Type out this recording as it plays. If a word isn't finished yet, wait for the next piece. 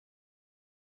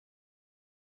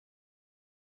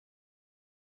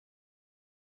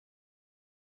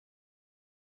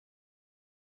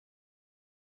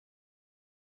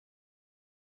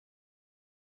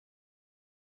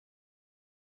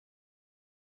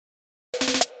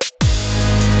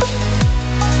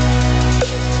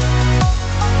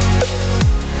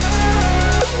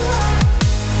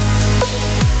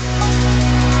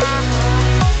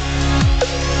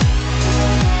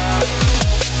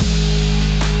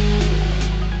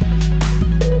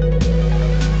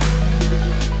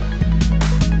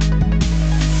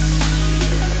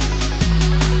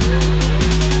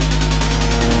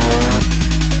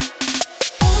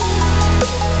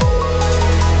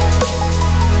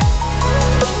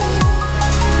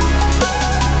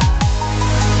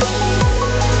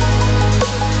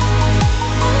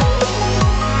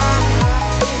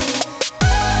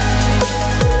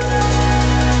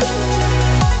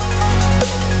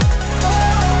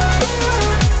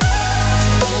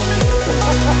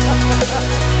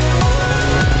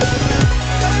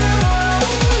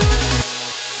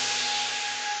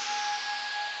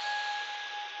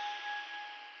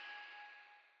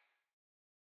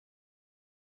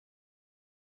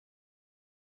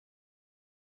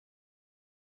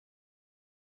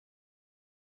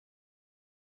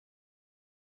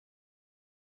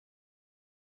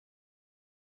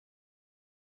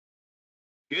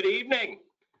Good evening.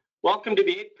 Welcome to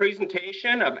the 8th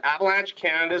presentation of Avalanche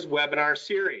Canada's webinar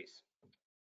series.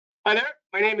 Hi there,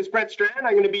 my name is Brent Strand.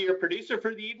 I'm going to be your producer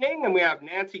for the evening, and we have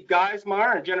Nancy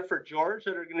Geismar and Jennifer George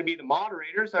that are going to be the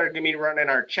moderators that are going to be running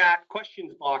our chat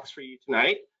questions box for you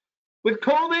tonight. With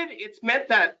COVID, it's meant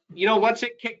that, once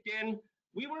it kicked in,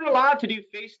 we weren't allowed to do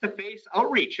face-to-face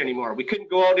outreach anymore. We couldn't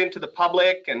go out into the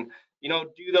public and,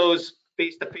 do those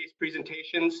face-to-face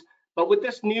presentations. But with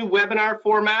this new webinar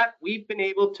format, we've been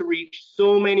able to reach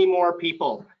so many more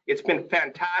people. It's been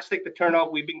fantastic, the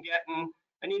turnout we've been getting.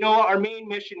 And our main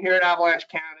mission here at Avalanche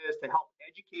Canada is to help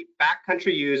educate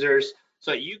backcountry users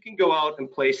so that you can go out and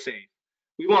play safe.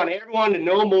 We want everyone to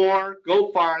know more,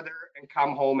 go farther, and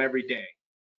come home every day.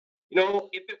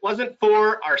 If it wasn't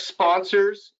for our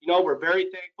sponsors, we're very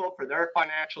thankful for their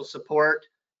financial support.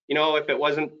 If it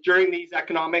wasn't during these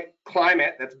economic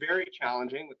climate that's very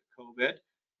challenging with COVID,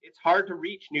 it's hard to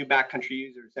reach new backcountry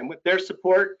users, and with their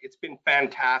support, it's been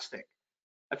fantastic.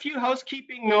 A few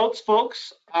housekeeping notes,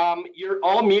 folks. You're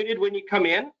all muted when you come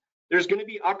in. There's going to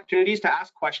be opportunities to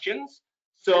ask questions.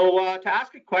 So to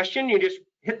ask a question, you just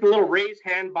hit the little raise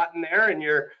hand button there in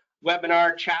your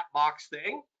webinar chat box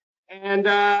thing, and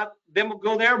then we'll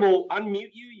go there. We'll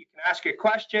unmute you. You can ask your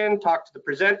question, talk to the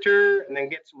presenter, and then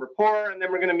get some rapport, and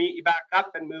then we're going to mute you back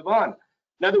up and move on.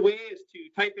 Another way is to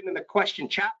type into the question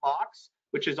chat box,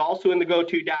 which is also in the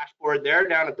GoTo dashboard there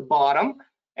down at the bottom.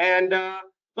 And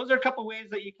those are a couple ways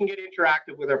that you can get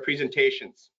interactive with our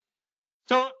presentations.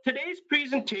 So today's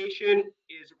presentation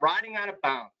is riding out of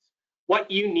bounds,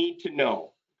 what you need to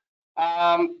know.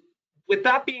 With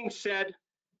that being said,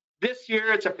 this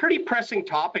year, it's a pretty pressing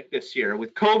topic this year.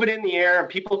 With COVID in the air and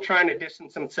people trying to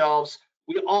distance themselves,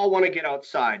 we all want to get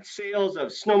outside. Sales of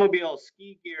snowmobiles,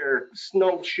 ski gear,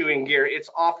 snowshoeing gear, it's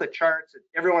off the charts.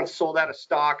 Everyone's sold out of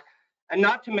stock. And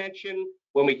not to mention,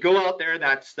 when we go out there,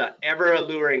 that's the ever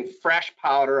alluring fresh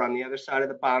powder on the other side of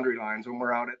the boundary lines when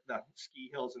we're out at the ski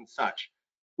hills and such.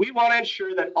 We want to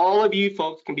ensure that all of you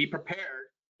folks can be prepared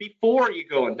before you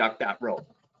go and duck that rope.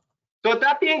 So with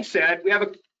that being said, we have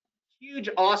a huge,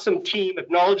 awesome team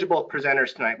of knowledgeable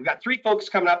presenters tonight. We got 3 folks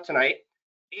coming up tonight.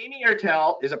 Amy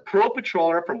Ertel is a pro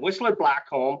patroller from Whistler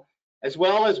Blackcomb, as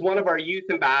well as one of our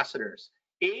youth ambassadors.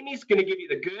 Amy's going to give you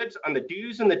the goods on the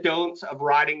do's and the don'ts of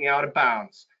riding out of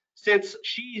bounds, since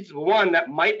she's the one that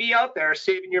might be out there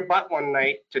saving your butt one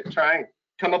night to try and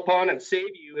come upon and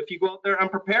save you if you go out there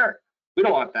unprepared. We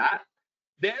don't want that.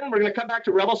 Then we're going to come back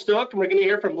to Revelstoke, and we're going to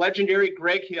hear from legendary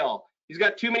Greg Hill. He's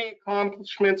got too many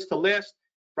accomplishments to list,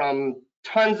 from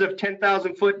tons of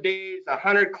 10,000-foot days,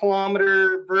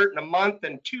 100-kilometer vert in a month,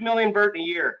 and 2 million vert in a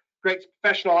year. Greg's a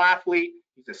professional athlete.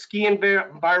 He's a ski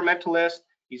environmentalist.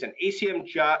 He's an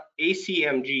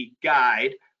ACMG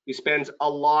guide who spends a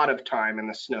lot of time in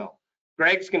the snow.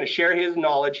 Greg's going to share his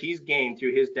knowledge he's gained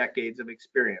through his decades of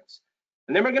experience.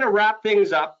 And then we're going to wrap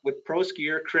things up with pro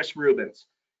skier Chris Rubens.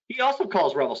 He also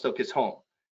calls Revelstoke his home.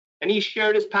 And he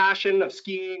shared his passion of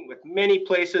skiing with many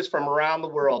places from around the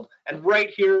world and right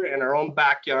here in our own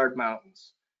backyard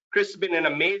mountains. Chris has been an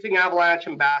amazing Avalanche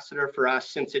ambassador for us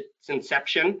since its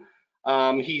inception.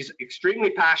 He's extremely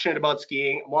passionate about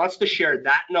skiing, wants to share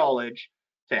that knowledge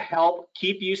to help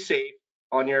keep you safe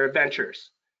on your adventures.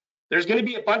 There's going to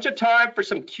be a bunch of time for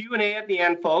some Q&A at the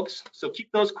end, folks, so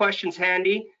keep those questions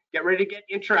handy. Get ready to get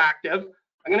interactive.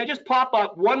 I'm going to just pop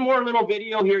up one more little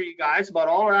video here, you guys, about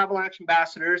all our Avalanche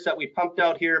ambassadors that we pumped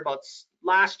out here about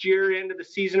last year, into the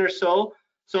season or so.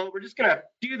 So we're just going to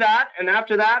do that, and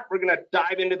after that, we're going to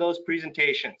dive into those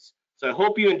presentations. So I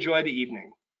hope you enjoy the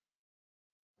evening.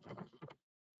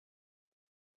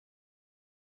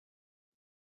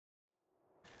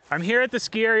 I'm here at the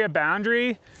ski area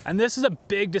boundary, and this is a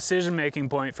big decision-making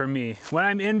point for me. When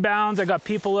I'm inbounds, I got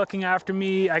people looking after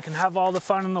me, I can have all the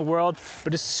fun in the world,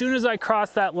 but as soon as I cross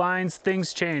that line,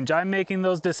 things change. I'm making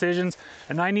those decisions,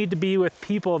 and I need to be with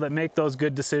people that make those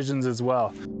good decisions as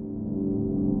well.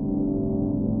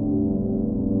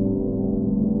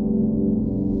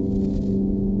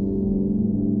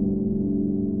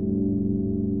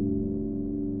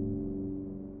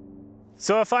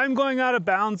 So if I'm going out of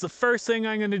bounds, the first thing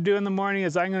I'm going to do in the morning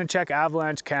is I'm going to check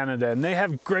Avalanche Canada, and they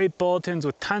have great bulletins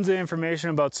with tons of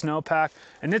information about snowpack,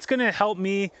 and it's going to help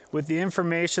me with the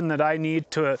information that I need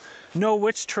to know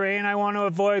which terrain I want to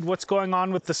avoid, what's going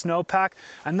on with the snowpack,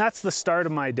 and that's the start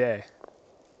of my day.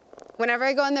 Whenever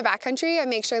I go in the backcountry, I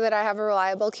make sure that I have a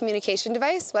reliable communication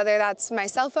device, whether that's my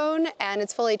cell phone and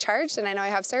it's fully charged and I know I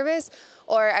have service,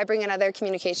 or I bring another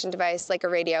communication device like a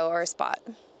radio or a spot.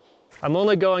 I'm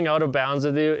only going out of bounds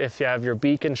with you if you have your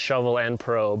beacon, shovel, and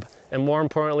probe, and more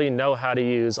importantly, know how to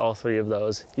use all 3 of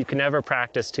those. You can never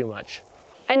practice too much.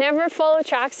 I never follow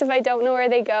tracks if I don't know where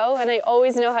they go, and I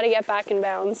always know how to get back in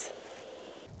bounds.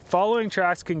 Following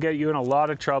tracks can get you in a lot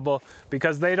of trouble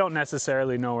because they don't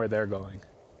necessarily know where they're going.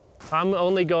 I'm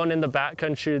only going in the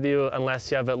backcountry with you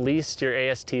unless you have at least your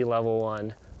AST level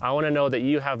 1. I want to know that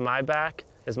you have my back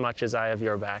as much as I have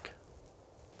your back.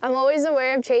 I'm always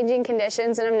aware of changing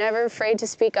conditions, and I'm never afraid to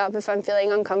speak up if I'm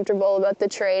feeling uncomfortable about the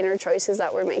terrain or choices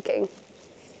that we're making.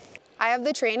 I have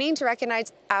the training to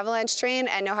recognize avalanche terrain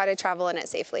and know how to travel in it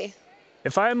safely.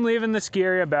 If I'm leaving the ski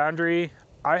area boundary,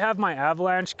 I have my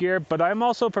avalanche gear, but I'm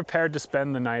also prepared to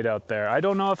spend the night out there. I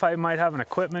don't know if I might have an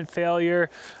equipment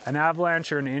failure, an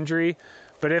avalanche, or an injury,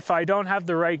 but if I don't have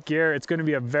the right gear, it's going to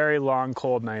be a very long,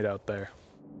 cold night out there.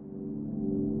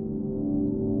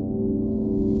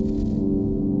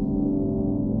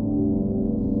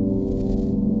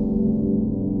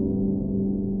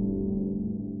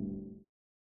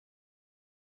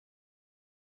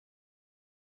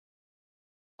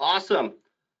 Awesome.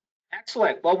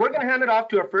 Excellent. Well, we're going to hand it off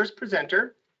to our first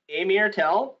presenter, Amy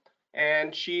Ertel,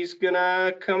 and she's going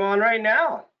to come on right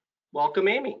now. Welcome,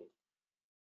 Amy.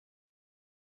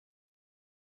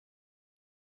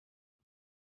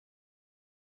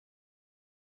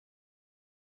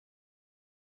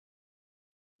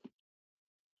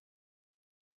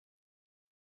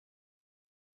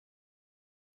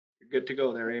 You're good to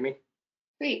go there, Amy.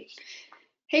 Great.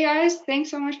 Hey guys,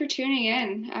 thanks so much for tuning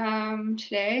in.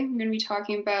 Today I'm going to be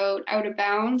talking about out of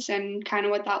bounds and kind of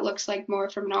what that looks like more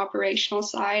from an operational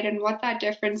side and what that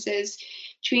difference is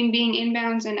between being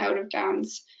inbounds and out of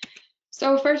bounds.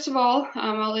 So first of all,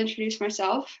 I'll introduce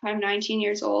myself. I'm 19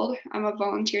 years old. I'm a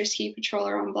volunteer ski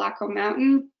patroller on Blackcomb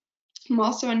Mountain. I'm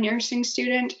also a nursing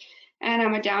student, and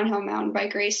I'm a downhill mountain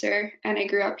bike racer, and I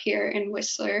grew up here in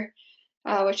Whistler,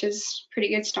 which is pretty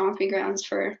good stomping grounds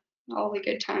for all the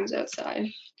good times outside.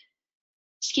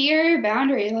 Ski area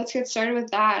boundary, let's get started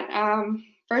with that.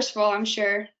 First of all, I'm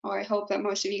sure, or I hope that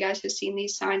most of you guys have seen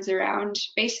these signs around.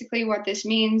 Basically what this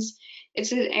means,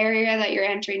 it's an area that you're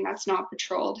entering that's not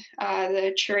patrolled.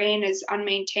 The terrain is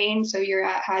unmaintained, so you're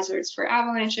at hazards for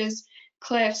avalanches,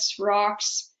 cliffs,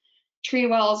 rocks, tree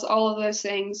wells, all of those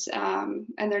things, and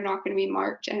they're not going to be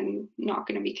marked and not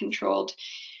going to be controlled.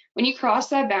 When you cross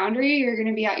that boundary, you're going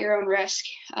to be at your own risk.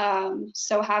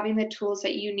 So having the tools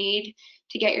that you need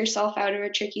to get yourself out of a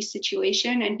tricky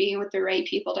situation and being with the right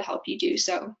people to help you do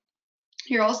so.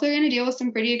 You're also going to deal with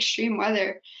some pretty extreme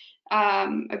weather.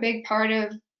 A big part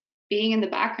of being in the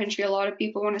backcountry, a lot of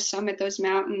people want to summit those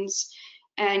mountains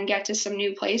and get to some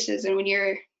new places. And when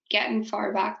you're getting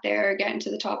far back there, getting to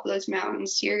the top of those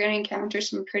mountains, you're going to encounter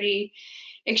some pretty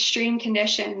extreme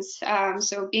conditions.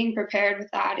 So being prepared with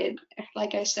that,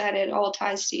 like I said, it all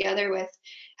ties together with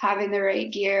having the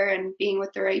right gear and being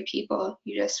with the right people.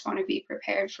 You just want to be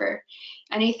prepared for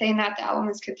anything that the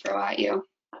elements could throw at you.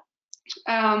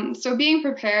 So being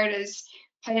prepared is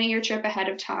planning your trip ahead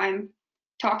of time,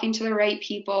 talking to the right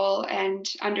people, and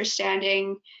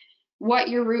understanding what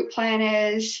your route plan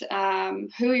is,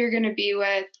 who you're going to be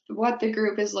with, what the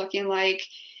group is looking like,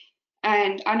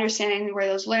 and understanding where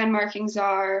those landmarkings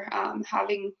are,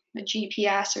 having a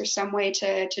GPS or some way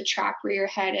to track where you're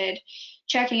headed,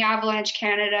 checking Avalanche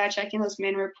Canada, checking those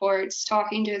min reports,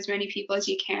 talking to as many people as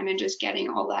you can, and just getting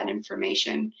all that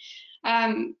information.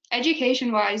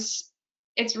 Education-wise,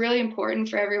 it's really important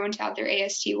for everyone to have their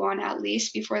AST1 at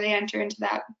least before they enter into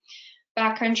that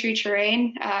backcountry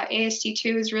terrain.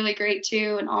 AST2 is really great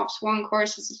too, and Ops1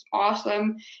 course is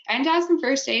awesome, and to have some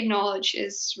first aid knowledge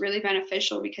is really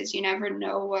beneficial because you never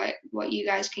know what you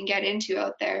guys can get into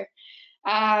out there.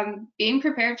 Being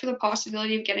prepared for the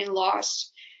possibility of getting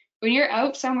lost. When you're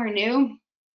out somewhere new,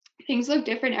 things look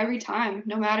different every time,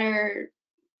 no matter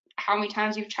how many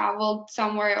times you've traveled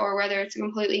somewhere or whether it's a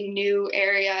completely new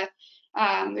area.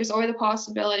 There's always the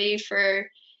possibility for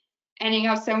ending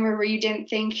up somewhere where you didn't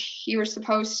think you were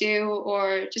supposed to,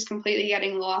 or just completely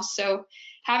getting lost. So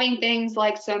having things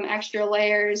like some extra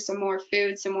layers, some more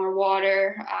food, some more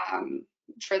water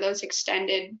for those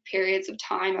extended periods of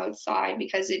time outside,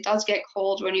 because it does get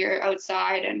cold when you're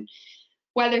outside and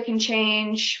weather can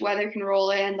change, weather can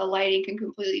roll in, the lighting can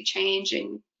completely change,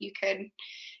 and you could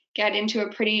get into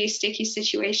a pretty sticky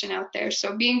situation out there.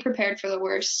 So being prepared for the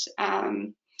worst.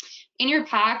 In your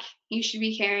pack, you should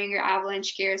be carrying your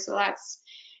avalanche gear. So that's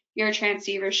your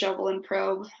transceiver, shovel, and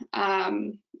probe.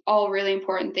 All really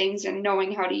important things, and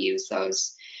knowing how to use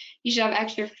those. You should have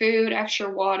extra food, extra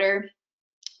water.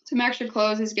 Some extra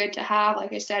clothes is good to have.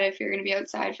 Like I said, if you're going to be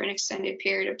outside for an extended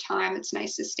period of time, it's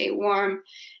nice to stay warm.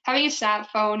 Having a sat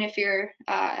phone if you're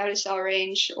out of cell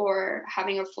range, or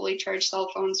having a fully charged cell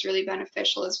phone is really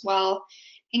beneficial as well.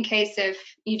 in case if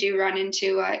you do run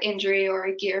into an injury or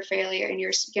a gear failure and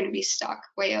you're going to be stuck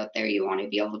way out there, you want to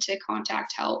be able to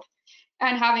contact help.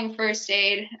 And having first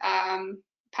aid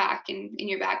pack in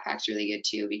your backpack is really good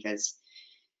too, because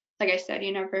like I said,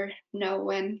 you never know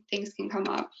when things can come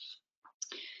up.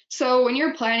 So when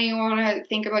you're planning, you want to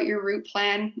think about your route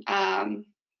plan,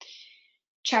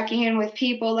 checking in with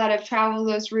people that have traveled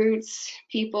those routes,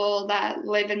 people that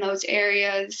live in those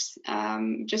areas,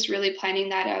 just really planning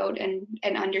that out and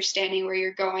understanding where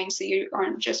you're going so you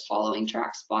aren't just following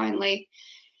tracks blindly.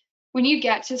 When you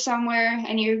get to somewhere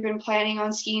and you've been planning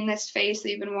on skiing this face that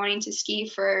you've been wanting to ski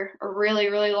for a really,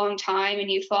 really long time,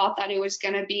 and you thought that it was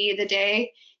going to be the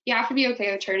day, you have to be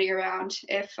okay with turning around.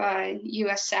 If you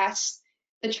assess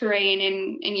the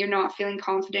terrain and you're not feeling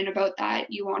confident about that,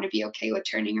 you want to be okay with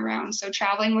turning around. So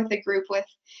traveling with a group with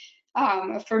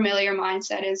a familiar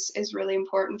mindset is really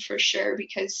important for sure,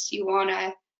 because you want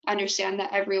to understand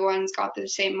that everyone's got the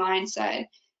same mindset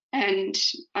and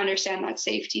understand that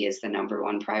safety is the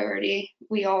 #1 priority.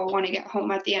 We all want to get home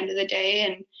at the end of the day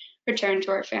and return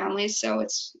to our families, so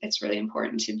it's really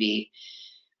important to be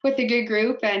with a good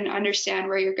group and understand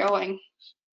where you're going.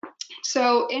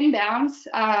 So inbounds,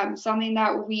 something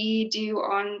that we do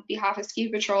on behalf of Ski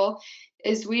Patrol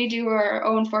is we do our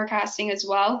own forecasting as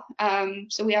well.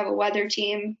 So we have a weather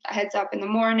team that heads up in the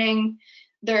morning.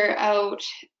 They're out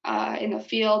in the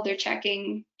field, they're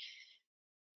checking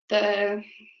the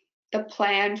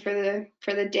plan for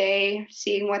the day,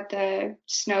 seeing what the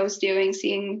snow's doing,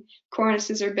 seeing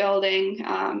cornices are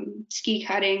building, ski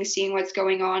cutting, seeing what's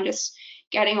going on, just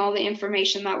getting all the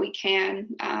information that we can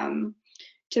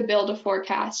to build a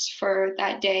forecast for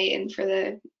that day and for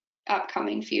the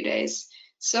upcoming few days.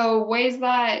 So ways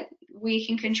that we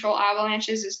can control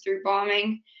avalanches is through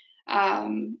bombing.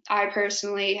 I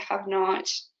personally have not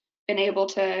been able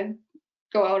to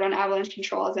go out on avalanche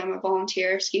control as I'm a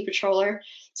volunteer ski patroller,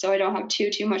 so I don't have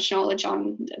too much knowledge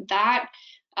on that.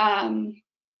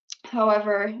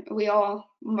 However,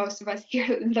 most of us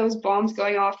hear those bombs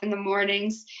going off in the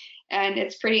mornings, and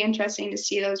it's pretty interesting to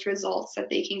see those results that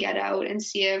they can get out and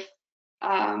see if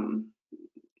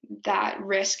that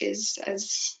risk is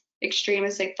as extreme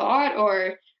as they thought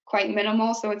or quite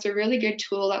minimal. So it's a really good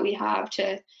tool that we have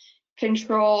to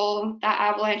control that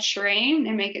avalanche terrain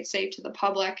and make it safe to the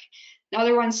public.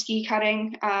 Another one, ski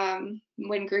cutting.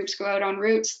 When groups go out on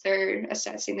routes, they're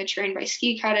assessing the terrain by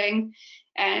ski cutting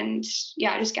and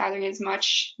just gathering as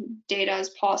much data as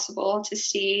possible to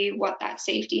see what that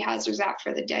safety hazards at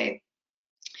for the day.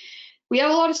 We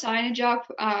have a lot of signage up.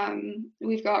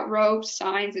 We've got ropes,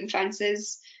 signs, and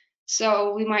fences.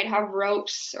 So we might have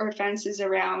ropes or fences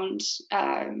around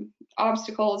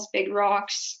obstacles, big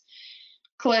rocks,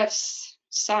 cliffs,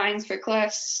 signs for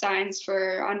cliffs, signs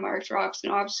for unmarked rocks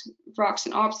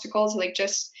and obstacles, like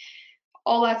just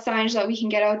all that signage that we can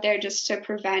get out there just to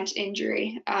prevent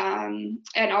injury. And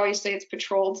obviously it's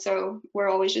patrolled, so we're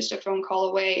always just a phone call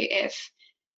away. If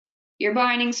your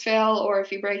bindings fail or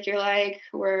if you break your leg,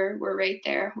 we're right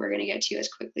there. We're going to get to you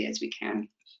as quickly as we can.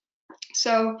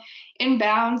 So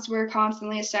inbounds, we're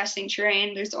constantly assessing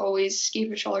terrain. There's always ski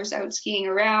patrollers out skiing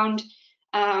around,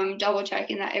 double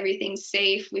checking that everything's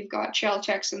safe. We've got trail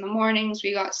checks in the mornings,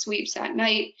 we got sweeps at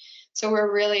night. So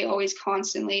we're really always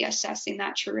constantly assessing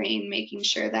that terrain, making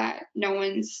sure that no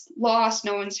one's lost,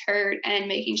 no one's hurt, and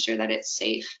making sure that it's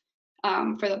safe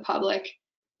for the public.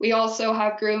 We also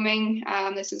have grooming.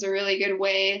 This is a really good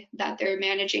way that they're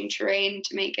managing terrain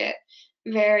to make it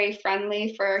very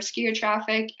friendly for our skier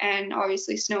traffic, and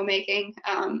obviously snowmaking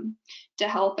to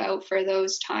help out for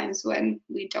those times when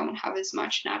we don't have as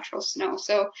much natural snow.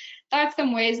 So that's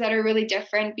some ways that are really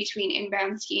different between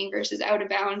inbound skiing versus out of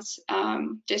bounds.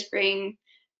 Just bring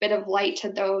a bit of light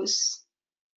to those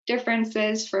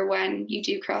differences for when you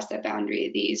do cross that boundary.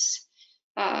 These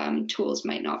tools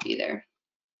might not be there.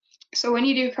 So when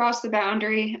you do cross the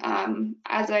boundary,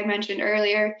 as I mentioned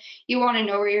earlier, you want to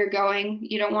know where you're going.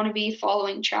 You don't want to be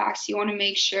following tracks. You want to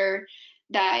make sure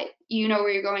that you know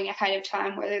where you're going ahead of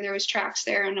time, whether there was tracks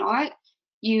there or not.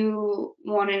 You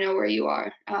want to know where you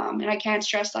are. And I can't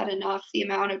stress that enough, the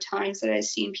amount of times that I've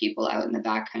seen people out in the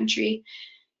backcountry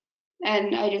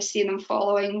and I just see them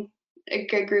following a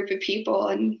good group of people,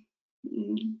 and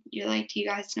you're like, do you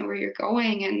guys know where you're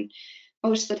going? And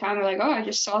most of the time they're like, oh, I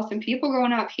just saw some people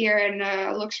going up here and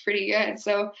it looks pretty good.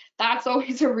 So that's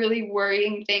always a really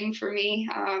worrying thing for me,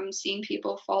 seeing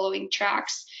people following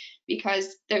tracks,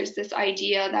 because there's this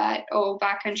idea that, oh,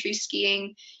 backcountry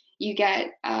skiing, you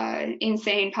get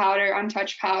insane powder,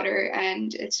 untouched powder,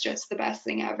 and it's just the best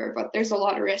thing ever. But there's a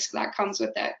lot of risk that comes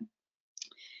with it.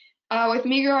 With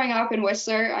me growing up in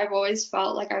Whistler, I've always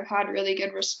felt like I've had really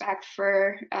good respect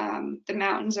for the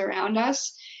mountains around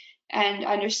us, and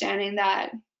understanding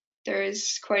that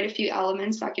there's quite a few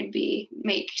elements that can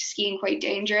make skiing quite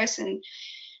dangerous, and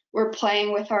we're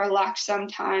playing with our luck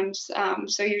sometimes.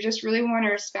 So you just really want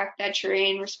to respect that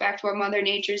terrain, respect what Mother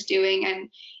Nature's doing. And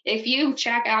if you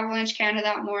check Avalanche Canada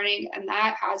that morning and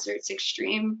that hazard's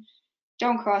extreme,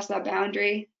 don't cross that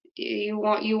boundary. You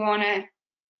want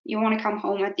to come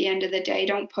home at the end of the day.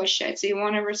 Don't push it. So you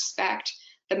want to respect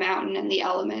the mountain and the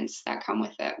elements that come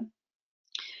with it.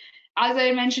 As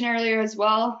I mentioned earlier as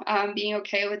well, being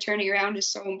okay with turning around is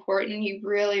so important. You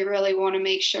really, really want to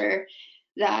make sure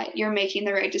that you're making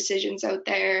the right decisions out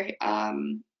there,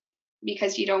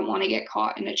 because you don't want to get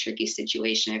caught in a tricky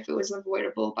situation if it was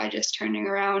avoidable by just turning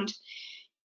around.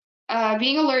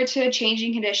 Being alert to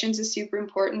changing conditions is super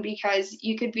important, because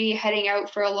you could be heading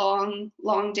out for a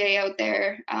long day out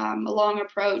there, a long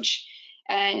approach,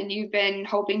 and you've been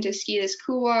hoping to ski this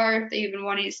couloir that you've been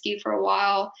wanting to ski for a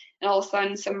while, and all of a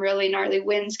sudden some really gnarly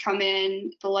winds come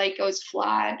in, the light goes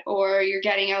flat, or you're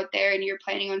getting out there and you're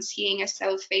planning on skiing a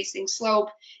south-facing slope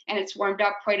and it's warmed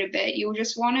up quite a bit. You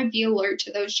just want to be alert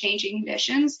to those changing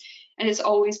conditions, and it's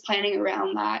always planning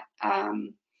around that.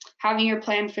 Having your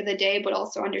plan for the day, but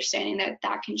also understanding that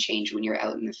that can change when you're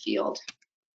out in the field.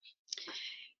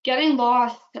 Getting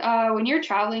lost, when you're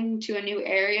traveling to a new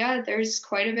area, there's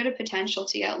quite a bit of potential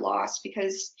to get lost,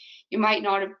 because you might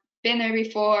not have been there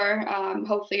before.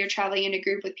 Hopefully you're traveling in a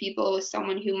group with people, with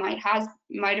someone who might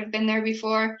have been there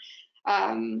before.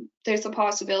 There's a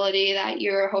possibility that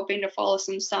you're hoping to follow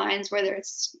some signs, whether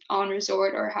it's on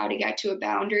resort or how to get to a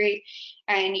boundary,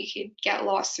 and you could get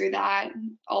lost through that,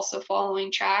 also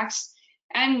following tracks.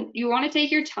 And you want to take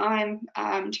your time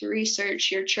to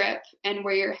research your trip and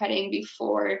where you're heading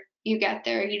before you get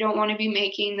there. You don't want to be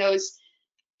making those,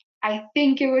 I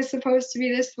think it was supposed to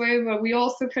be this way, but we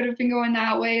also could have been going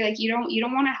that way. Like, you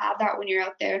don't want to have that when you're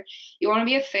out there. You want to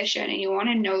be efficient, and you want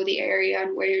to know the area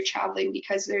and where you're traveling,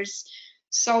 because there's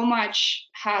so much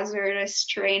hazardous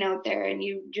terrain out there, and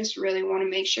you just really want to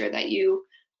make sure that you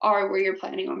are where you're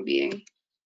planning on being.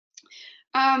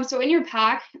 So in your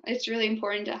pack, it's really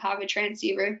important to have a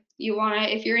transceiver. You want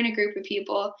to, if you're in a group of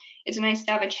people, it's nice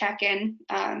to have a check-in,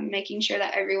 making sure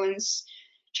that everyone's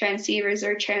transceivers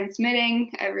are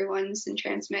transmitting, everyone's in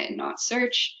transmit and not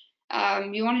search.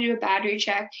 You want to do a battery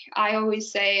check. I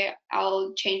always say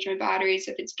I'll change my batteries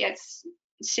if it gets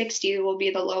 60 will be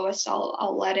the lowest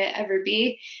I'll let it ever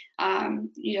be.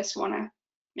 You just want to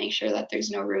make sure that there's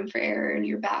no room for error in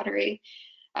your battery.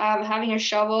 Having a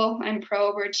shovel and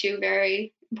probe are two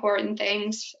very important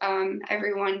things.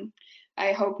 Everyone,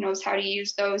 I hope, knows how to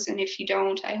use those, and if you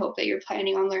don't, I hope that you're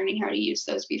planning on learning how to use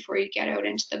those before you get out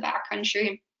into the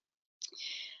backcountry.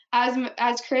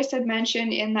 As Chris had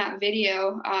mentioned in that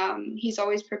video, he's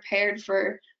always prepared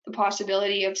for the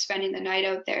possibility of spending the night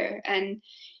out there, and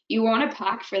you want to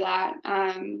pack for that,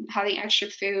 having extra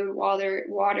food,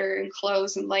 water and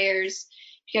clothes and layers,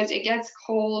 because it gets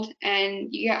cold and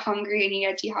you get hungry and you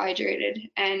get dehydrated.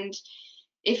 And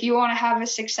if you want to have a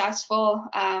successful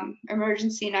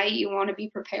emergency night, you want to be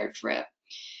prepared for it.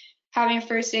 Having a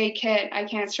first aid kit, I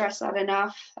can't stress that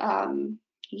enough.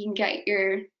 You can get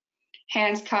your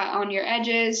hands cut on your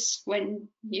edges when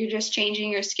you're just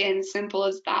changing your skin, simple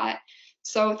as that.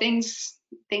 So things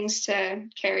to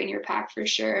carry in your pack for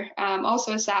sure.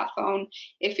 Also a sat phone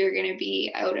if you're going to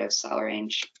be out of cell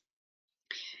range.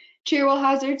 Tree wall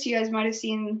hazards, you guys might have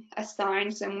seen a sign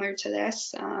similar to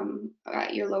this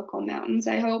at your local mountains,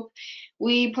 I hope.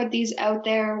 We put these out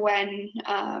there when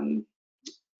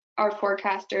our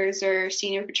forecasters or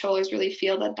senior patrollers really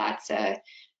feel that that's a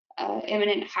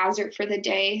imminent hazard for the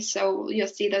day. So you'll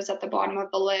see those at the bottom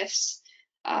of the lifts,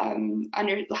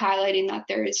 highlighting that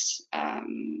there's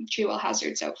tree wall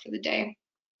hazards out for the day.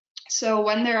 So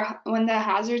when the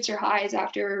hazards are high is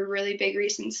after a really big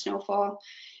recent snowfall,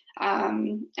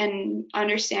 and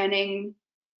understanding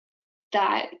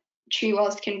that tree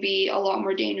walls can be a lot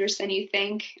more dangerous than you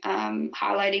think.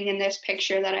 Highlighting in this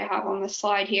picture that I have on the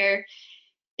slide here,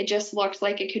 it just looked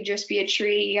like it could just be a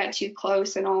tree. You got too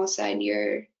close and all of a sudden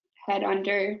you're head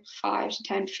under 5 to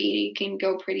 10 feet. You can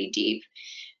go pretty deep.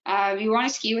 You want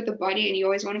to ski with a buddy, and you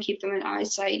always want to keep them in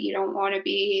eyesight. You don't want to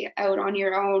be out on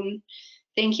your own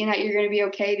thinking that you're going to be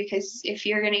okay, because if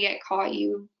you're going to get caught,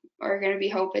 you are going to be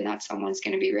hoping that someone's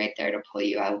going to be right there to pull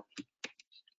you out.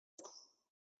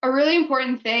 A really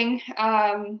important thing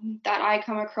that I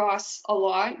come across a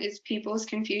lot is people's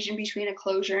confusion between a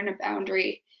closure and a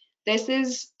boundary. This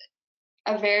is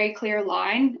a very clear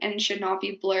line and should not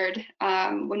be blurred.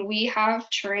 When we have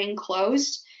terrain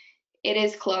closed, it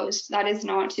is closed. That is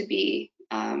not to be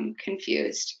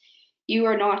confused. You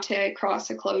are not to cross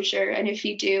a closure, and if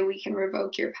you do, we can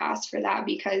revoke your pass for that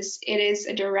because it is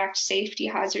a direct safety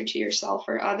hazard to yourself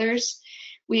or others.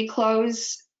 We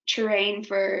close terrain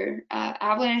for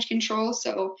avalanche control,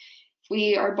 so if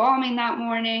we are bombing that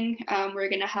morning, we're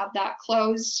going to have that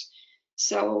closed.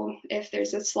 So if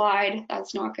there's a slide,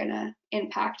 that's not going to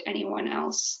impact anyone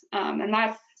else, and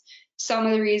that's some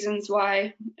of the reasons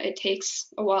why it takes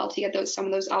a while to get some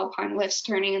of those alpine lifts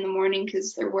turning in the morning,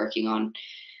 because they're working on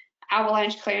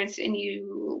avalanche clearance, and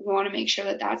you want to make sure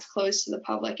that that's closed to the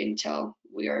public until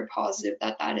we are positive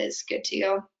that that is good to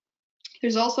go.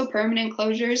 There's also permanent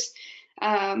closures.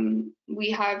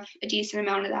 We have a decent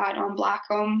amount of that on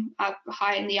Blackcomb up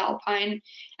high in the alpine,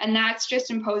 and that's just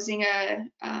imposing a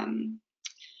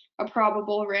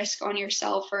probable risk on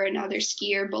yourself or another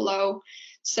skier below.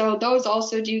 So those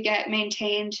also do get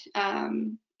maintained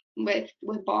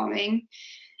with bombing.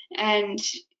 And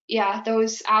yeah,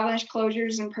 those avalanche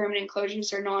closures and permanent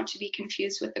closures are not to be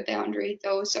confused with the boundary.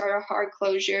 Those are a hard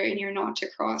closure and you're not to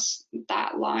cross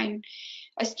that line.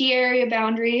 A ski area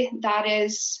boundary, that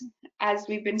is, as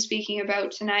we've been speaking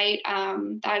about tonight,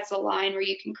 that's a line where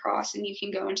you can cross and you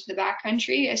can go into the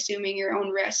backcountry, assuming your own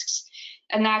risks.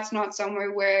 And that's not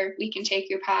somewhere where we can take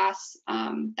your pass.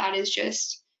 That is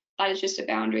just a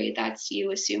boundary. That's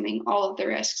you assuming all of the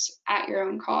risks at your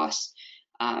own cost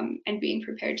and being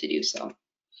prepared to do so.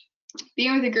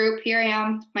 Being with a group, here I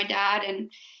am, my dad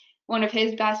and one of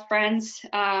his best friends.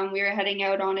 We were heading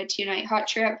out on a 2-night hot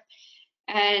trip.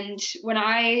 And when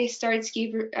I started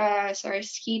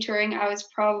ski touring, I was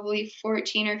probably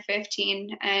 14 or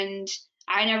 15, and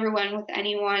I never went with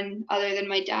anyone other than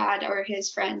my dad or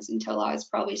his friends until I was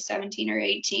probably 17 or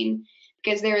 18,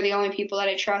 because they were the only people that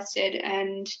I trusted.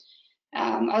 And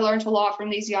I learned a lot from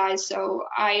these guys, so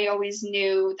I always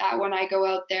knew that when I go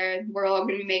out there, we're all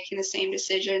going to be making the same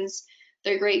decisions.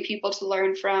 They're great people to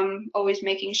learn from, always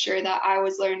making sure that I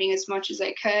was learning as much as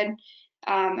I could,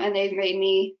 and they've made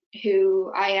me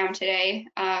who I am today.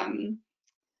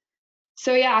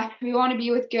 So yeah, we want to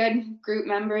be with good group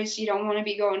members. You don't want to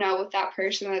be going out with that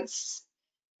person that's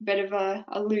a bit of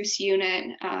a loose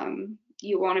unit.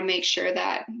 You want to make sure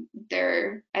that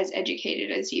they're as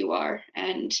educated as you are,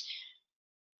 and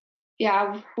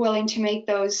yeah, willing to make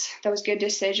those good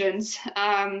decisions.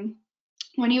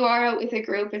 When you are out with a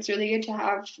group, it's really good to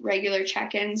have regular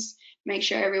check-ins, make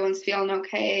sure everyone's feeling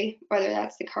okay, whether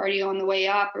that's the cardio on the way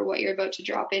up or what you're about to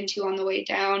drop into on the way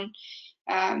down.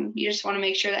 You just want to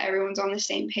make sure that everyone's on the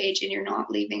same page and you're not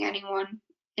leaving anyone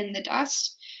in the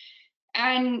dust.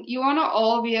 And you want to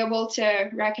all be able to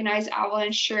recognize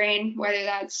avalanche terrain, whether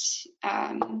that's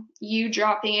you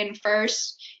dropping in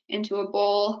first into a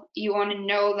bowl. You want to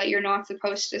know that you're not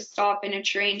supposed to stop in a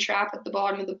terrain trap at the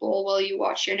bottom of the bowl while you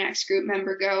watch your next group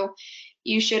member go.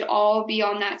 You should all be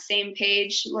on that same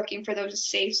page, looking for those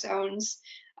safe zones,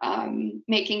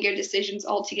 making good decisions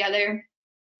all together,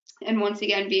 and once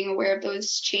again, being aware of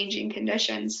those changing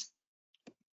conditions.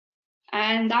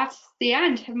 And that's the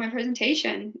end of my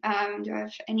presentation. Do I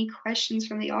have any questions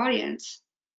from the audience?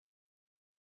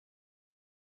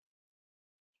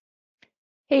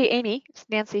 Hey, Amy, it's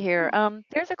Nancy here.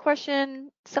 There's a question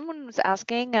someone was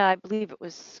asking, I believe it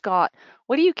was Scott.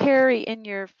 What do you carry in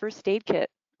your first aid kit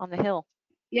on the hill?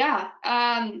 Yeah,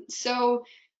 so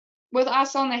with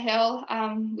us on the hill,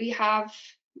 we have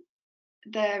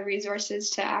the resources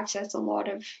to access a lot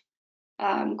of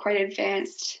quite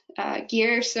advanced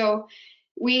gear. So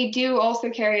we do also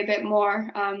carry a bit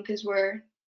more because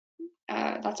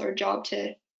that's our job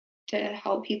to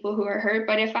help people who are hurt.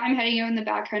 But if I'm heading out in the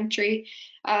backcountry,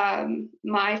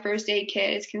 my first aid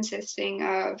kit is consisting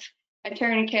of a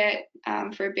tourniquet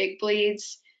for big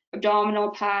bleeds,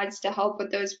 abdominal pads to help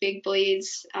with those big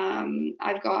bleeds.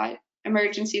 I've got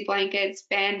emergency blankets,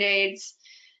 band-aids.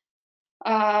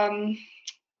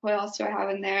 What else do I have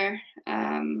in there?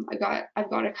 I've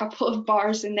got a couple of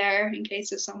bars in there in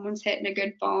case if someone's hitting a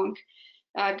good bonk.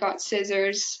 I've got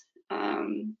scissors.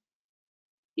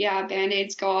 Yeah,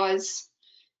 band-aids, gauze,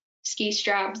 ski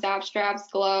straps, zap straps,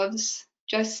 gloves,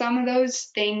 just some of those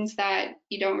things that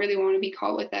you don't really want to be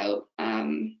caught without.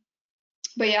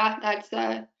 But yeah,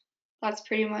 that's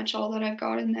pretty much all that I've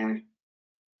got in there.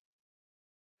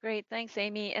 Great, thanks,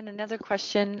 Amy. And another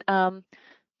question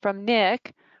from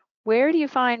Nick. Where do you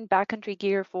find backcountry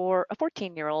gear for a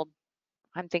 14-year-old?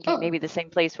 I'm thinking maybe the same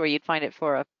place where you'd find it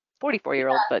for a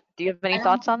 44-year-old, but do you have any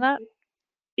thoughts on that?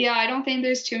 Yeah, I don't think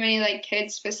there's too many like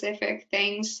kid-specific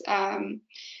things.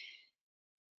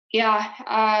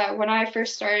 Yeah, when I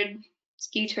first started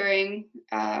ski touring,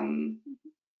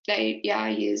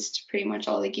 I used pretty much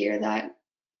all the gear that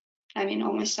I mean,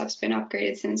 all my stuff's been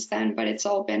upgraded since then, but it's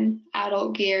all been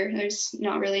adult gear. There's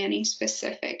not really any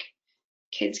specific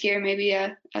kids gear, maybe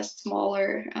a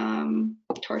smaller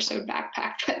torso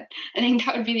backpack, but I think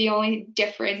that would be the only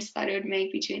difference that it would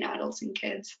make between adults and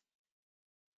kids.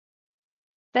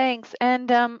 Thanks. And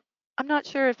I'm not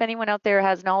sure if anyone out there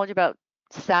has knowledge about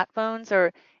sat phones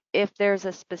or if there's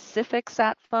a specific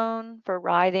sat phone for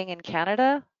riding in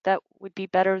Canada that would be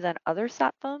better than other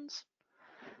sat phones.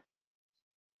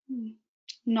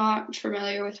 Not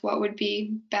familiar with what would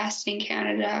be best in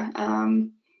Canada.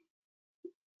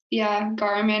 Yeah,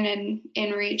 Garmin and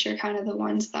InReach are kind of the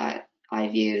ones that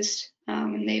I've used,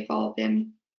 and they've all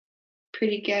been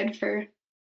pretty good for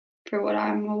what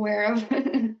I'm aware of.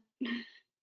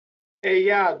 Hey,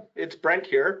 yeah, it's Brent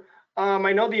here.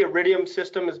 I know the Iridium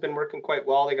system has been working quite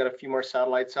well. They got a few more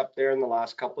satellites up there in the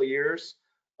last couple of years,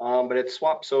 but it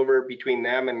swaps over between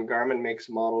them, and Garmin makes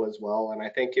a model as well. And I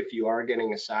think if you are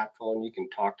getting a sat phone, you can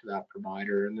talk to that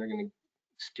provider and they're going to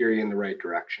steer you in the right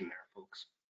direction there, folks.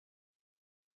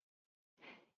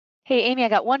 Hey, Amy, I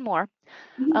got one more.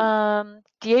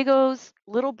 Diego's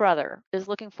little brother is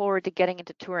looking forward to getting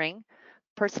into touring.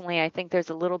 Personally, I think there's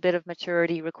a little bit of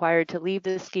maturity required to leave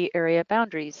the ski area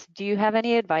boundaries. Do you have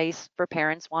any advice for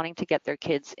parents wanting to get their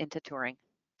kids into touring?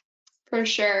 For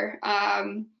sure.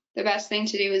 The best thing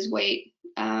to do is wait.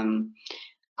 My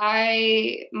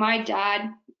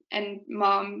dad and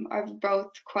mom are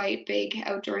both quite big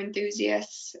outdoor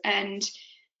enthusiasts, and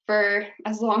for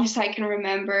as long as I can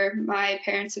remember, my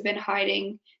parents have been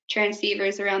hiding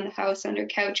transceivers around the house under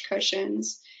couch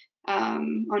cushions,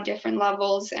 on different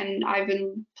levels, and I've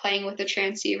been playing with a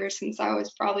transceiver since I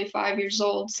was probably 5 years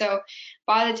old. So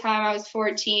by the time I was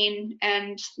 14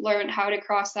 and learned how to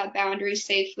cross that boundary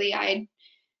safely, I had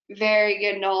very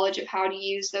good knowledge of how to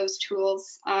use those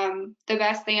tools. The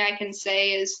best thing I can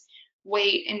say is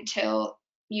wait until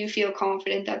you feel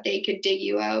confident that they could dig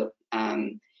you out.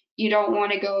 You don't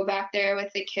want to go back there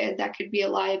with a kid that could be a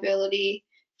liability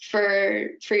for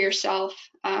yourself,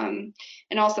 and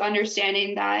also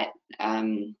understanding that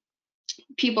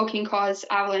people can cause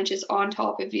avalanches on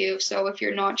top of you. So if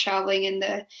you're not traveling in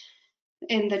the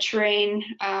terrain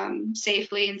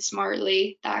safely and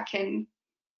smartly, that can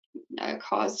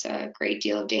cause a great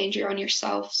deal of danger on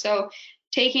yourself. So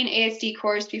taking ASD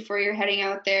course before you're heading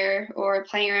out there, or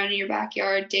playing around in your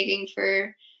backyard digging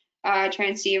for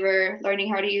transceiver,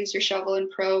 learning how to use your shovel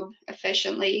and probe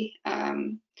efficiently,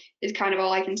 is kind of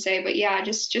all I can say. But yeah,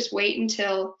 just wait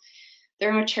until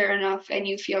they're mature enough and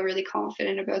you feel really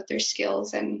confident about their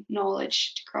skills and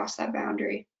knowledge to cross that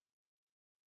boundary.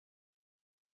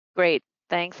 Great.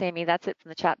 Thanks, Amy. That's it from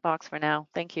the chat box for now.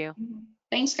 Thank you.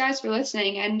 Thanks, guys, for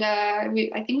listening. And I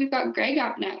think we've got Greg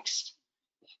up next.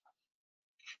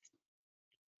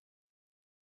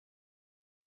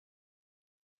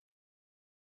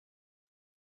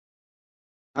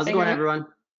 How's it going, everyone?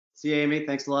 See you, Amy.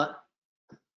 Thanks a lot.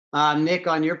 Nick,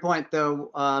 on your point,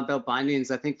 though, about bindings,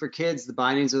 I think for kids, the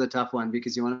bindings are the tough one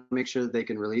because you want to make sure that they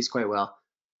can release quite well.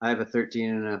 I have a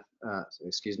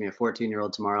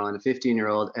 14-year-old tomorrow and a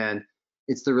 15-year-old, and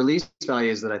it's the release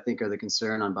values that I think are the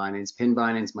concern on bindings. Pin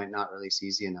bindings might not release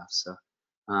easy enough. So,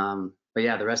 but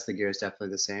yeah, the rest of the gear is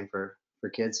definitely the same for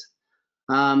kids.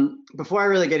 Before I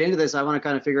really get into this, I want to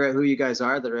kind of figure out who you guys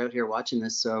are that are out here watching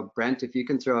this. So Brent, if you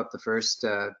can throw up the first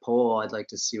poll, I'd like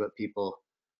to see what people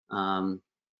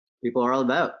are all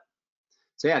about.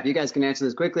 So yeah, if you guys can answer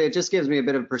this quickly, it just gives me a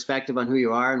bit of perspective on who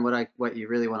you are and what you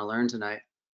really want to learn tonight.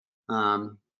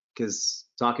 Because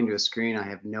talking to a screen, I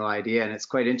have no idea, and it's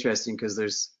quite interesting because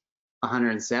there's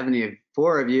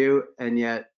 174 of you, and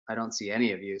yet I don't see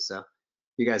any of you. So if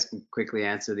you guys can quickly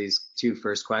answer these two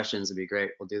first questions, it'd be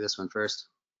great. We'll do this one first.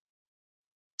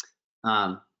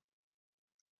 Yeah,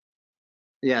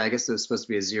 I guess there's supposed to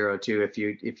be a 0 too. If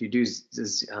you do,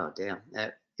 oh damn,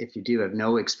 if you do have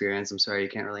no experience, I'm sorry, you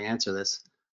can't really answer this.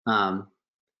 But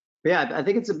yeah, I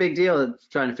think it's a big deal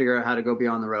trying to figure out how to go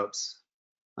beyond the ropes.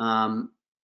 5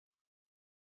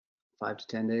 to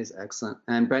 10 days, excellent.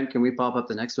 And Brent, can we pop up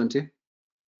the next one too?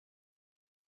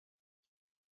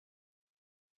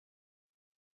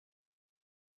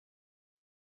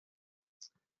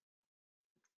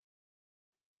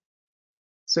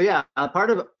 So yeah,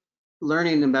 part of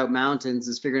learning about mountains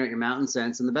is figuring out your mountain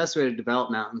sense, and the best way to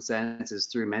develop mountain sense is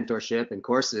through mentorship and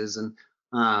courses. And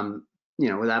you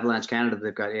know, with Avalanche Canada,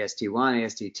 they've got AST1,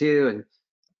 AST2,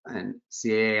 and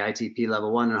CAA ITP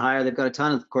level 1 and higher. They've got a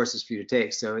ton of courses for you to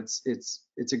take. So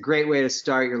it's a great way to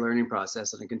start your learning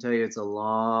process. And I can tell you it's a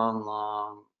long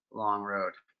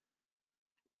road.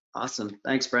 Awesome.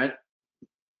 Thanks, Brent.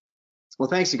 Well,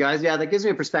 thanks, you guys. Yeah, that gives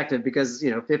me a perspective because,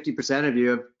 50% of you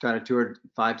have kind of toured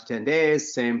 5 to 10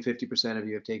 days. Same 50% of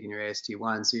you have taken your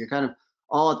AST1. So you're kind of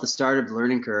all at the start of the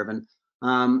learning curve. And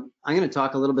I'm going to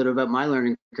talk a little bit about my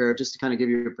learning curve just to kind of give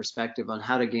you a perspective on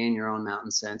how to gain your own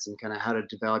mountain sense and kind of how to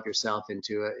develop yourself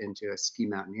into a ski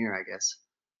mountaineer, I guess.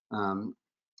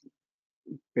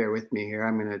 Bear with me here.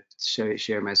 I'm going to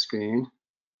share my screen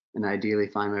and ideally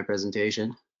find my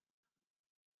presentation.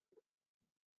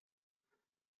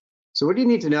 So what do you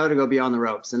need to know to go beyond the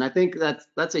ropes? And I think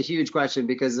that's a huge question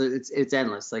because it's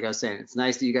endless. Like I was saying, it's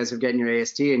nice that you guys are getting your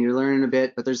AST and you're learning a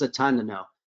bit, but there's a ton to know.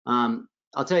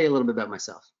 I'll tell you a little bit about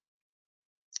myself.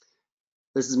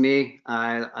 This is me.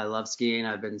 I love skiing.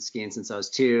 I've been skiing since I was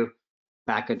 2,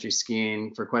 backcountry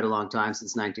skiing for quite a long time,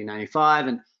 since 1995.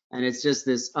 And it's just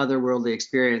this otherworldly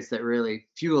experience that really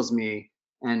fuels me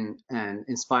and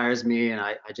inspires me. And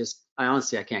I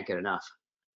honestly, I can't get enough.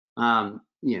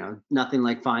 Nothing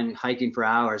like hiking for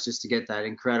hours just to get that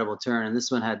incredible turn. And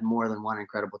this one had more than one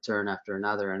incredible turn after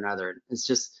another. It's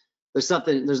just, there's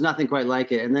nothing quite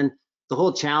like it. And then the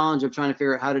whole challenge of trying to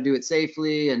figure out how to do it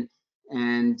safely and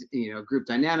group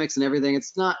dynamics and everything.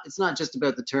 It's not just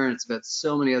about the turn. It's about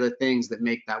so many other things that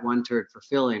make that one turn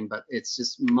fulfilling, but it's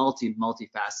just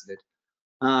multifaceted.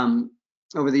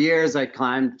 Over the years, I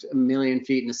climbed 1 million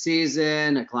feet in a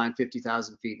season. I climbed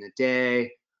 50,000 feet in a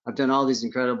day. I've done all these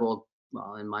incredible,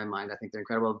 well, in my mind, I think they're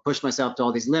incredible, pushed myself to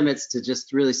all these limits to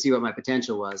just really see what my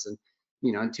potential was. And,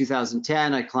 in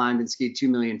 2010, I climbed and skied 2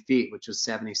 million feet, which was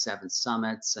 77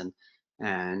 summits and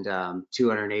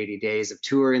 280 days of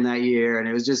touring that year. And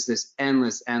it was just this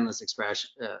endless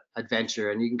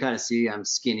adventure. And you can kind of see I'm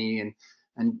skinny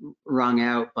and wrung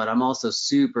out, but I'm also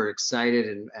super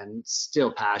excited and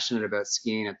still passionate about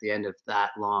skiing at the end of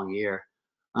that long year.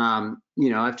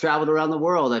 I've traveled around the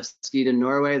world. I've skied in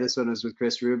Norway. This one was with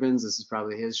Chris Rubens. This is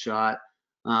probably his shot.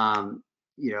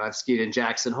 I've skied in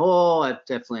Jackson Hole. I've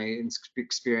definitely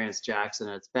experienced Jackson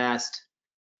at its best.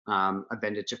 I've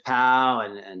been to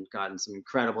Japan and gotten some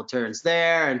incredible turns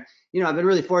there. And, I've been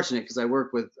really fortunate because I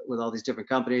work with all these different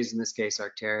companies, in this case,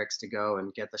 Arc'teryx, to go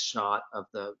and get the shot of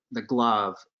the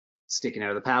glove sticking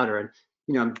out of the powder.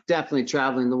 And, I'm definitely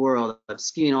traveling the world. I'm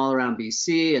skiing all around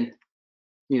BC and,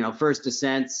 first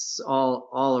descents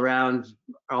all around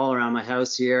my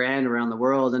house here and around the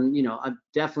world. And, I'm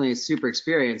definitely super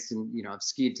experienced and, I've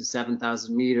skied to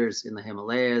 7,000 meters in the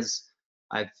Himalayas.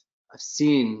 I've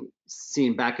seen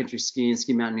backcountry skiing,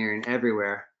 ski mountaineering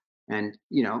everywhere. And,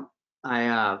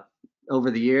 I, over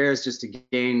the years, just to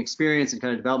gain experience and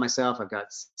kind of develop myself, I've got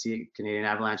Canadian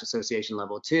Avalanche Association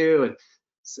Level 2 and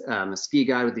I'm a ski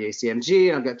guide with the ACMG.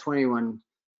 And I've got 21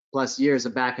 plus years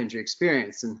of backcountry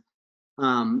experience. And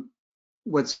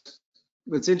what's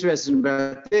interesting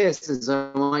about this is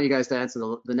I want you guys to answer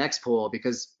the next poll,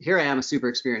 because here I am, a super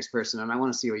experienced person, and I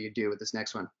want to see what you do with this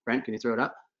next one. Brent, can you throw it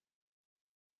up?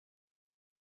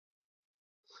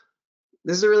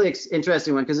 This is a really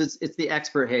interesting one because it's the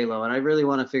expert halo, and I really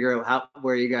want to figure out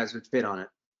where you guys would fit on it.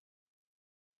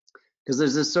 Because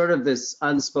there's this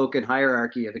unspoken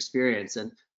hierarchy of experience,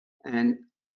 and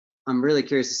I'm really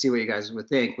curious to see what you guys would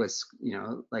think. Was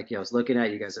I was looking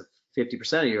at, you guys have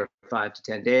 50% of you are 5 to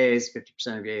 10 days,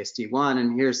 50% of your AST1,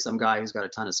 and here's some guy who's got a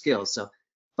ton of skills. So if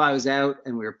I was out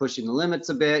and we were pushing the limits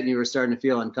a bit and you were starting to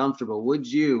feel uncomfortable, would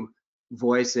you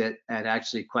voice it and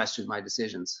actually question my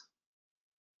decisions?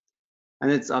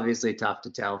 And it's obviously tough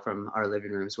to tell from our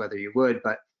living rooms whether you would,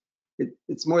 but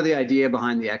it's more the idea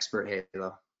behind the expert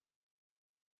halo.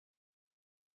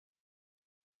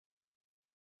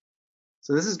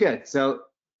 So this is good. So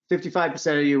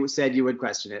 55% of you said you would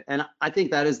question it. And I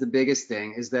think that is the biggest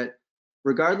thing, is that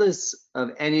regardless of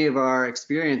any of our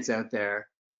experience out there,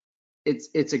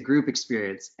 it's a group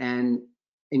experience, and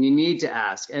you need to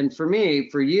ask. And for me,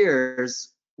 for years,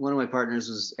 one of my partners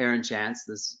was Aaron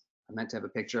Chance. I meant to have a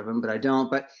picture of him, but I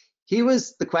don't. But he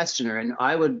was the questioner, and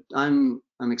I'm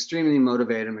extremely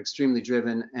motivated. I'm extremely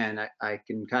driven, and I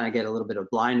can kind of get a little bit of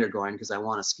blinder going because I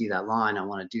want to ski that line. I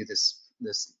want to do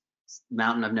this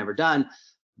mountain I've never done.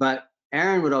 But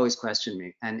Aaron would always question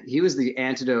me, and he was the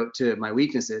antidote to my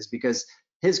weaknesses, because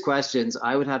his questions,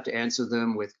 I would have to answer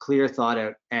them with clear, thought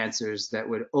out answers that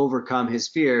would overcome his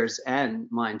fears and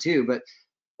mine too, but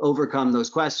overcome those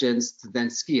questions to then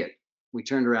ski it. We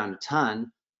turned around a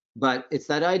ton, but it's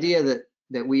that idea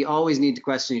that we always need to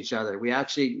question each other. We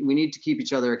need to keep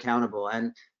each other accountable,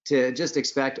 and to just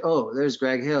expect, oh, there's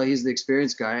Greg Hill, he's the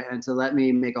experienced guy, and to let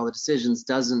me make all the decisions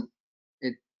doesn't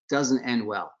end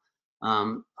well.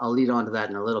 I'll lead on to that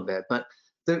in a little bit, but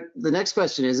the next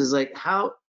question is like,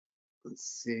 how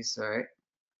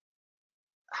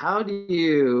how do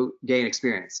you gain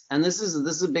experience? And this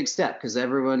is a big step because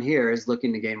everyone here is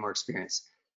looking to gain more experience.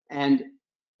 And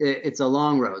it's a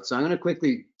long road. So I'm going to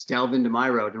quickly delve into my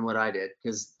road and what I did,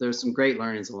 because there's some great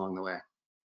learnings along the way.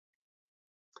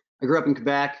 I grew up in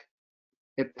Quebec.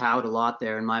 It powed a lot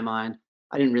there in my mind.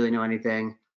 I didn't really know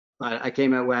anything, but I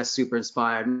came out west super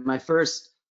inspired. My first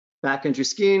backcountry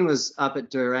skiing was up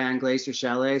at Durand Glacier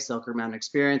Chalet, Selkirk Mountain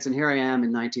Experience, and here I am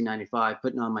in 1995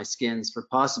 putting on my skins for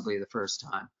possibly the first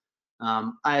time.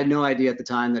 I had no idea at the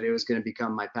time that it was going to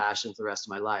become my passion for the rest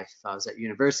of my life. I was at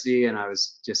university and I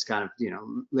was just kind of,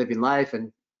 living life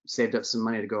and saved up some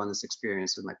money to go on this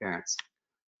experience with my parents.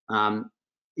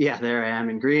 Yeah, there I am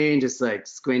in green, just like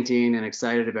squinting and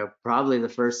excited about probably the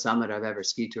first summit I've ever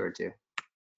ski toured to.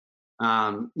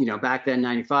 Back then,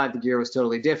 95, the gear was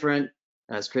totally different,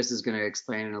 as Chris is going to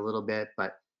explain in a little bit.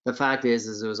 But the fact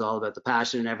is it was all about the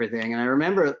passion and everything. And I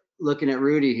remember looking at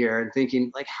Rudy here and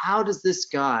thinking, like, how does this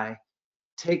guy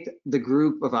take the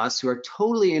group of us who are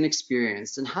totally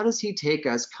inexperienced, and how does he take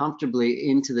us comfortably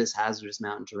into this hazardous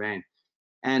mountain terrain?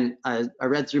 And I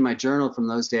read through my journal from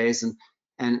those days,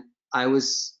 and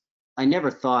I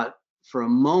never thought for a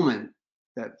moment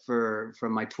that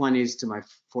from my 20s to my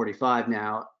 45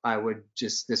 now,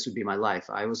 this would be my life.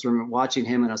 I was watching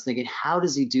him and I was thinking, how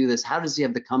does he do this? How does he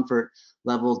have the comfort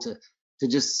level to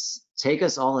just take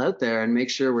us all out there and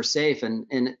make sure we're safe? And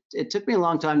it took me a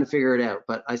long time to figure it out,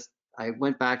 but I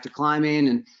went back to climbing,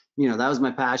 and that was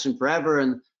my passion forever.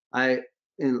 And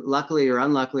luckily or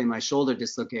unluckily, my shoulder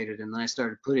dislocated, and then I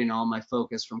started putting all my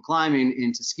focus from climbing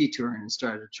into ski touring and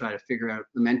started to try to figure out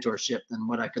the mentorship and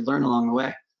what I could learn along the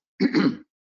way.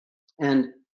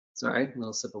 And sorry, a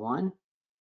little sip of wine.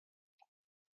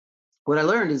 What I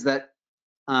learned is that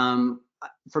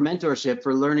for mentorship,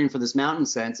 for learning for this mountain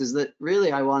sense, is that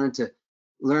really I wanted to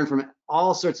learn from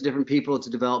all sorts of different people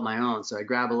to develop my own. So I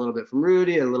grab a little bit from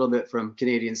Rudy, a little bit from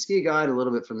Canadian Ski Guide, a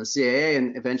little bit from the CAA,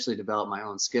 and eventually develop my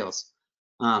own skills.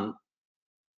 But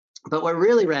what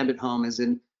really rammed it home is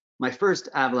in my first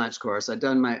avalanche course.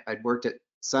 I'd worked at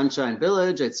Sunshine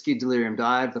Village. I'd skied Delirium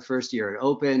Dive the first year it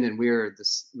opened, and we were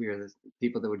the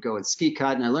people that would go and ski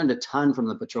cut, and I learned a ton from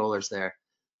the patrollers there.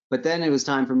 But then it was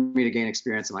time for me to gain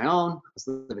experience of my own. I was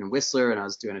living in Whistler and I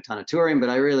was doing a ton of touring, but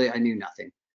I knew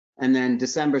nothing. And then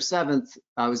December 7th,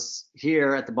 I was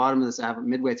here at the bottom of this,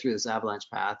 midway through this avalanche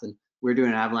path, and we were doing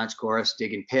an avalanche course,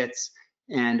 digging pits.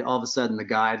 And all of a sudden the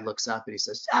guide looks up and he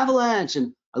says, avalanche.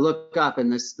 And I look up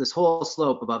and this whole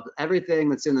slope above everything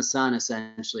that's in the sun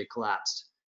essentially collapsed.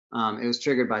 It was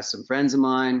triggered by some friends of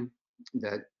mine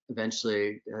that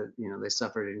eventually, they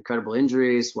suffered incredible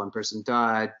injuries. One person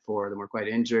died, 4 of them were quite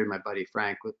injured. My buddy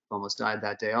Frank almost died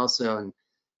that day also, and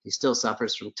he still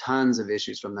suffers from tons of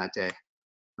issues from that day.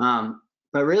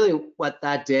 But really what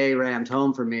that day rammed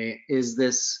home for me is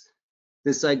this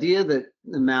idea that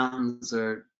the mountains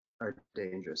are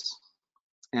dangerous.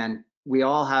 And we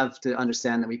all have to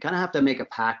understand that we kind of have to make a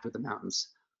pact with the mountains.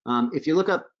 If you look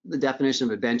up the definition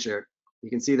of adventure, you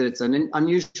can see that it's an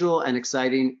unusual and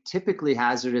exciting, typically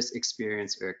hazardous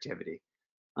experience or activity.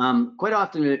 Quite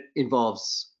often it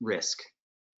involves risk.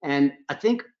 And I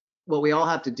think what we all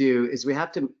have to do is we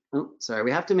have to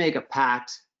make a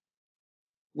pact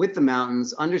with the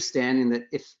mountains, understanding that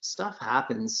if stuff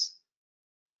happens,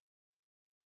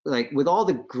 like with all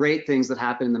the great things that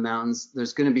happen in the mountains,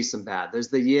 there's going to be some bad. There's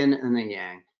the yin and the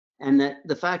yang. And that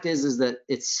the fact is that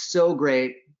it's so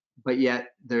great, but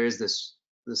yet there is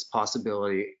this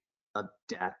possibility of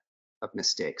death, of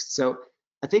mistakes. So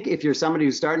I think if you're somebody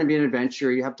who's starting to be an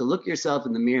adventurer, you have to look yourself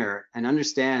in the mirror and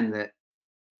understand that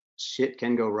shit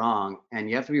can go wrong, and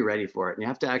you have to be ready for it. And you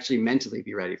have to actually mentally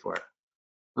be ready for it.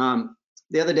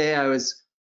 The other day I was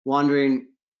wandering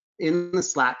in the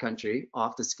slack country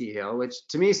off the ski hill, which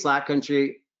to me, slack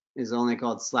country is only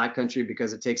called slack country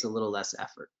because it takes a little less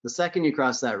effort. The second you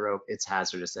cross that rope, it's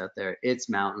hazardous out there. It's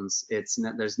mountains.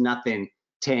 There's nothing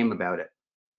tame about it.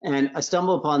 And I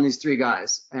stumble upon these 3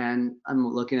 guys, and I'm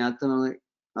looking at them. I'm like,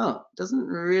 oh, it doesn't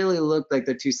really look like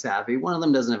they're too savvy. One of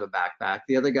them doesn't have a backpack.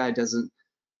 The other guy doesn't,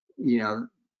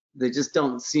 they just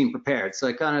don't seem prepared. So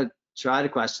I kind of try to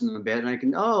question them a bit, and I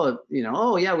can, oh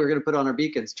yeah, we're going to put on our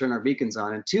beacons, turn our beacons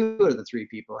on. And 2 of the 3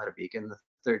 people had a beacon. The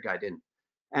 3rd guy didn't.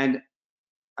 And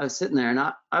I was sitting there, and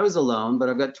I was alone, but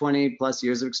I've got 20 plus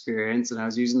years of experience, and I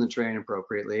was using the terrain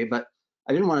appropriately. But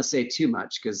I didn't want to say too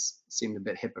much because it seemed a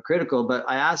bit hypocritical. But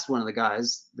I asked one of the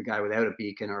guys, the guy without a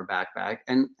beacon or a backpack,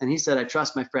 and he said, I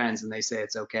trust my friends, and they say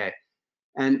it's okay.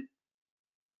 And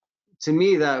to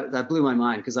me, that blew my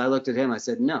mind, because I looked at him, I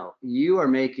said, no, you are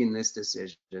making this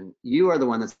decision. You are the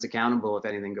one that's accountable if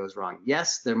anything goes wrong.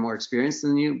 Yes, they're more experienced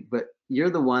than you, but you're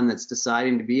the one that's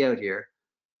deciding to be out here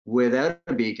without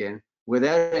a beacon,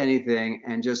 without anything,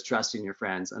 and just trusting your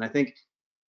friends. And I think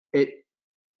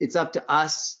it's up to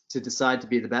us to decide to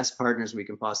be the best partners we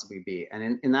can possibly be.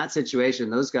 And in that situation,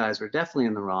 those guys were definitely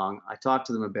in the wrong. I talked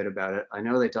to them a bit about it. I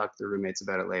know they talked to their roommates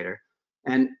about it later.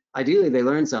 And ideally they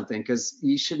learned something, because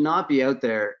you should not be out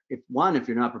there, if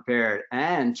you're not prepared,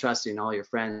 and trusting all your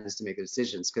friends to make the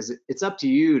decisions, because it's up to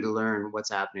you to learn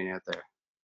what's happening out there.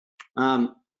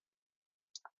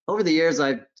 Over the years,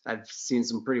 I've seen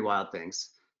some pretty wild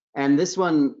things. And this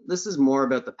is more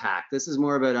about the pack. This is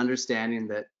more about understanding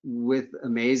that with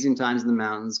amazing times in the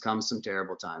mountains comes some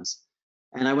terrible times.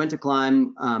 And I went to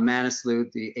climb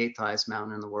Manaslu, the 8th highest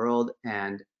mountain in the world,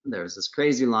 and there was this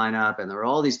crazy lineup, and there were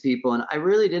all these people, and I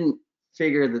really didn't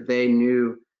figure that they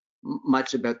knew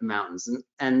much about the mountains.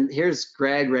 And here's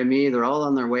Greg, Remy, they're all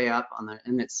on their way up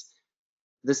and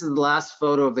this is the last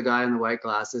photo of the guy in the white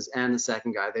glasses and the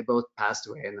second guy. They both passed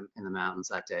away in the mountains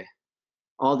that day.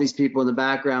 All these people in the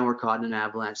background were caught in an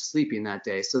avalanche sleeping that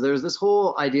day. So there's this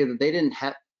whole idea that they didn't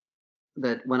have,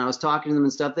 that when I was talking to them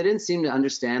and stuff, they didn't seem to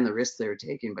understand the risks they were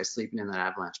taking by sleeping in that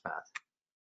avalanche path.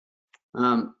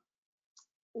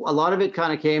 A lot of it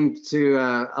kind of came to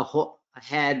a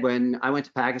head when I went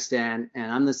to Pakistan,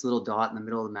 and I'm this little dot in the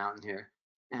middle of the mountain here,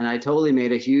 and I totally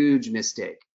made a huge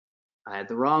mistake. I had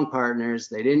the wrong partners.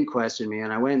 They didn't question me,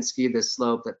 and I went and skied this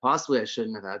slope that possibly I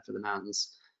shouldn't have had for the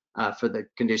mountains, for the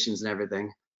conditions and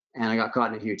everything, and I got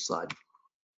caught in a huge slide.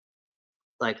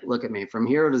 Like, look at me, from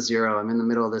 0 to 0, I'm in the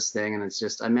middle of this thing, and it's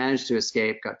just, I managed to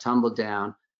escape, got tumbled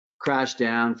down, crashed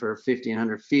down for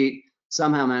 1,500 feet,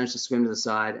 somehow managed to swim to the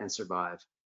side and survive.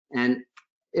 And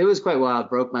it was quite wild,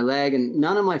 broke my leg, and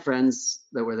none of my friends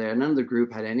that were there, none of the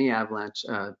group had any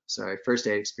first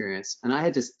aid experience. And I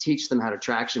had to teach them how to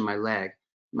traction my leg,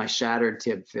 my shattered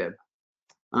tib fib.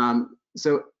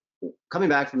 So coming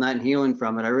back from that and healing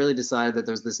from it, I really decided that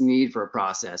there's this need for a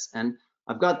process. And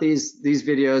I've got these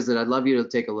videos that I'd love you to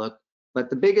take a look. But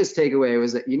the biggest takeaway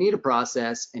was that you need a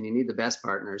process, and you need the best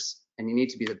partners, and you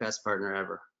need to be the best partner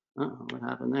ever. Oh, what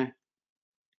happened there?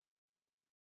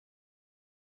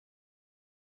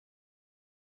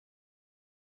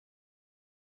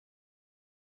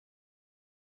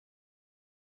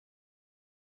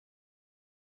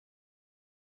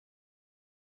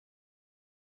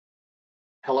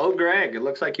 Hello, Greg. It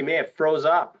looks like you may have froze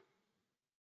up.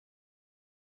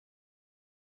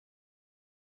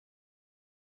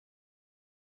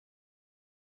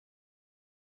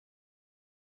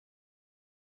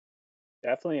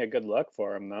 Definitely a good look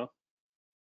for him, though.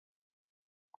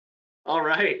 All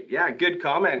right. Yeah, good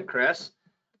comment, Chris.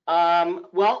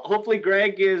 Well, hopefully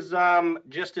Greg is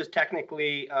just as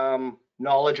technically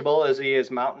knowledgeable as he is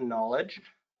mountain knowledge.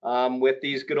 With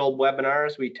these good old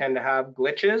webinars, we tend to have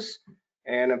glitches.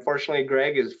 And unfortunately,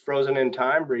 Greg is frozen in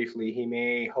time briefly. He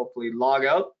may hopefully log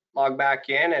out, log back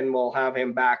in, and we'll have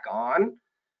him back on.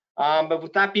 But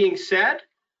with that being said,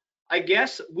 I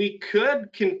guess we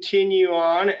could continue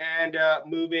on and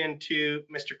move into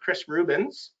Mr. Chris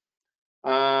Rubens.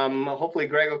 Hopefully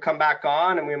Greg will come back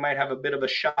on, and we might have a bit of a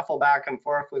shuffle back and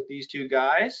forth with these two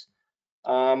guys.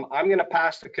 I'm going to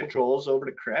pass the controls over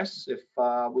to Chris. If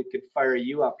we could fire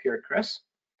you up here, Chris.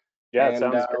 Yeah, and,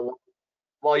 sounds good.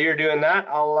 While you're doing that,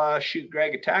 I'll shoot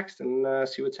Greg a text and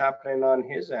see what's happening on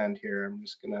his end here. I'm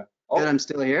just gonna. Oh, Good, I'm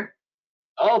still here.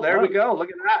 Oh, there we go. Look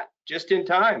at that. Just in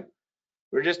time.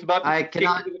 We're just about to kick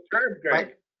to the curb,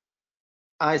 Greg.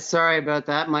 Sorry about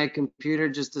that. My computer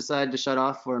just decided to shut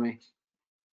off for me.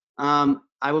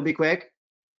 I will be quick.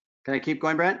 Can I keep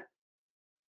going, Brent?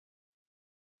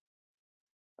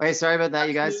 Okay, sorry about that,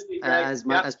 you guys. As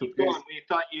keep going. We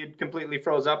thought you'd completely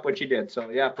froze up, which you did.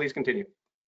 So yeah, please continue.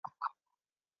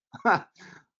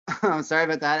 I'm sorry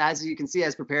about that. As you can see,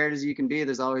 as prepared as you can be,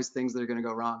 there's always things that are going to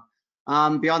go wrong.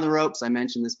 Beyond the ropes, I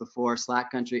mentioned this before,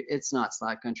 slack country, it's not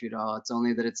slack country at all. It's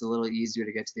only that it's a little easier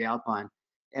to get to the alpine.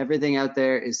 Everything out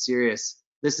there is serious.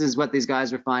 This is what these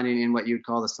guys are finding in what you'd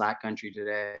call the slack country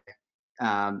today.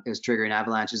 It was triggering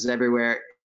avalanches everywhere.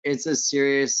 It's as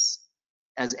serious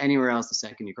as anywhere else the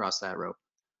second you cross that rope.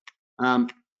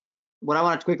 What I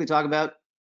want to quickly talk about,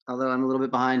 although I'm a little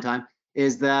bit behind time,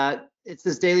 is that it's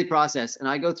this daily process, and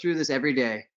I go through this every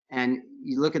day. And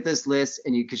you look at this list,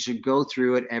 and you should go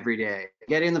through it every day.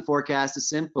 Getting the forecast is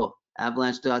simple.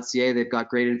 Avalanche.ca, they've got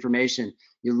great information.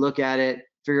 You look at it,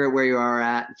 figure out where you are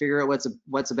at, figure out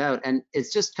what's about, and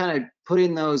it's just kind of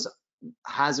putting those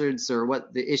hazards or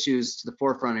what the issues to the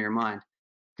forefront of your mind.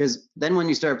 Because then when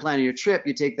you start planning your trip,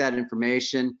 you take that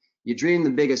information, you dream the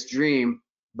biggest dream,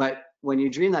 but when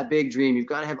you dream that big dream, you've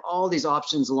got to have all these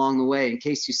options along the way in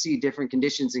case you see different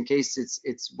conditions, in case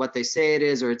it's what they say it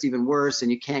is, or it's even worse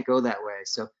and you can't go that way.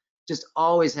 So just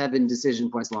always having decision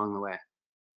points along the way.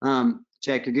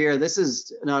 Check your gear. This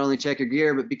is not only check your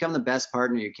gear, but become the best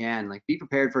partner you can. Like, be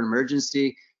prepared for an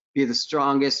emergency, be the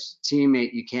strongest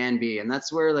teammate you can be. And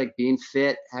that's where, like, being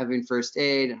fit, having first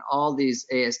aid, and all these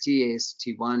AST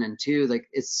 1 and 2, like,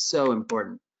 it's so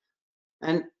important.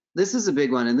 And this is a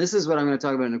big one. And this is what I'm going to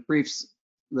talk about in a brief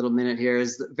little minute here,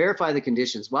 is verify the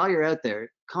conditions. While you're out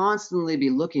there, constantly be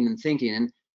looking and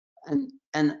thinking.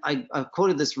 And I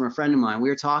quoted this from a friend of mine. We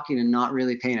were talking and not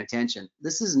really paying attention.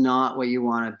 This is not what you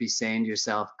want to be saying to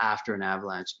yourself after an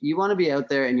avalanche. You want to be out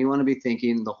there and you want to be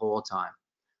thinking the whole time.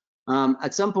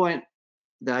 At some point,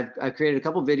 I've created a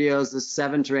couple videos, the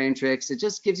 7 terrain tricks. It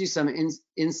just gives you some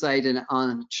insight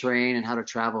on terrain and how to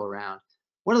travel around.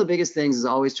 One of the biggest things is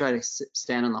always try to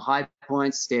stand on the high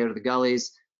points, stay out of the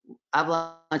gullies.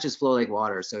 Avalanches flow like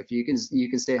water, so if you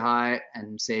can stay high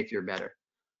and safe, you're better.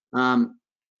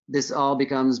 This all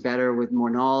becomes better with more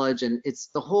knowledge, and it's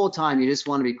the whole time you just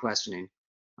want to be questioning.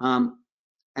 And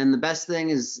the best thing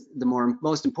is,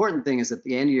 most important thing is at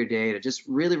the end of your day to just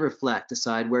really reflect,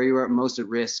 decide where you are most at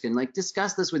risk, and like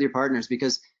discuss this with your partners,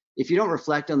 because if you don't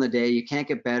reflect on the day, you can't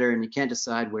get better and you can't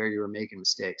decide where you were making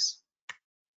mistakes.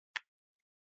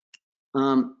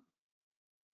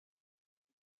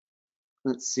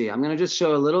 Let's see, I'm gonna just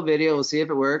show a little video. We'll see if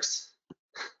it works.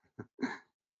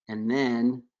 And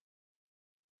then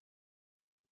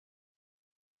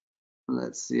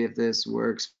let's see if this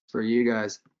works for you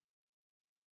guys.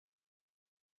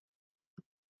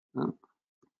 Oh.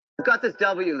 I've got this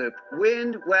W loop: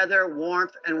 wind, weather,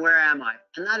 warmth, and where am I?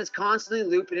 And that is constantly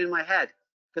looping in my head,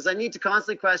 because I need to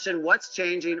constantly question what's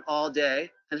changing all day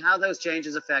and how those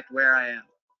changes affect where I am.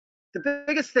 The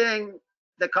biggest thing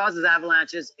that causes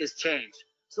avalanches is change.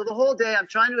 So the whole day I'm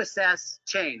trying to assess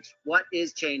change. What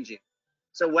is changing?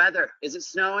 So weather, is it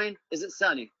snowing? Is it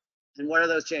sunny? And what are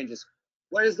those changes?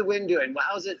 What is the wind doing?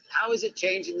 How is it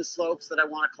changing the slopes that I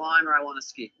want to climb or I want to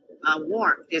ski?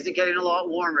 Warmth, is it getting a lot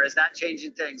warmer? Is that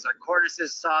changing things? Are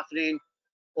cornices softening,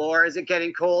 or is it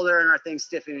getting colder and are things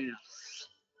stiffening up?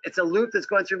 It's a loop that's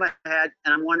going through my head,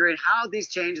 and I'm wondering how these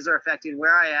changes are affecting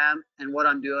where I am and what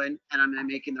I'm doing, and am I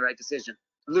making the right decision?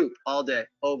 Loop all day,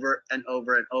 over and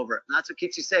over and over. And that's what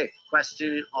keeps you safe,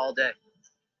 questioning all day.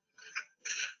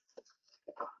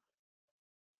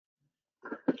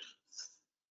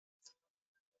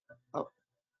 Oh,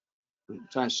 I'm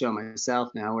trying to show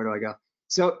myself now. Where do I go?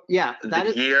 So yeah, that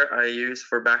is the gear I use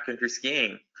for backcountry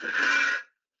skiing.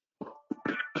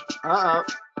 Uh-oh.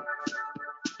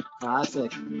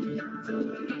 Classic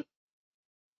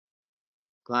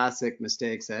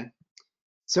mistakes, eh?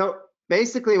 So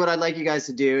basically what I'd like you guys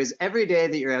to do is every day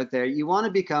that you're out there, you want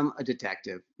to become a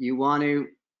detective. You want to,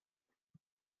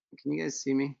 can you guys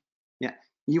see me? Yeah.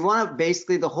 You want to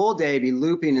basically the whole day be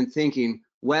looping and thinking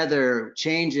weather,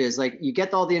 changes, like you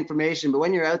get all the information, but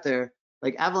when you're out there,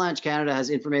 like Avalanche Canada has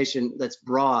information that's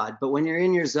broad, but when you're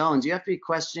in your zones, you have to be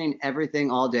questioning everything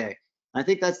all day. I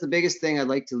think that's the biggest thing I'd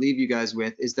like to leave you guys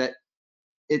with, is that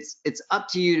it's up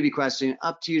to you to be questioning,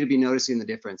 up to you to be noticing the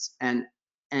difference, and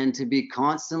to be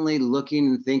constantly looking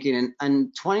and thinking.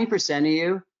 And 20% of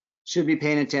you should be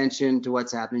paying attention to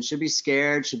what's happening, should be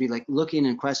scared, should be like looking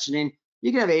and questioning.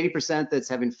 You can have 80% that's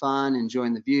having fun,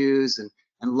 enjoying the views and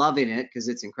loving it because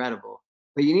it's incredible.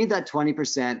 But you need that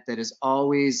 20% that is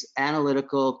always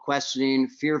analytical, questioning,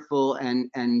 fearful,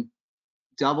 and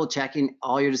double checking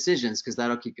all your decisions, because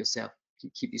that'll keep you safe.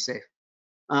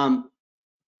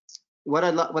 What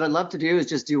I'd love to do is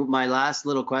just do my last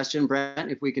little question, Brent,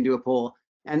 if we can do a poll.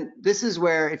 And this is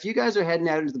where, if you guys are heading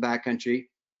out into the backcountry,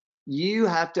 you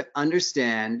have to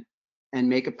understand and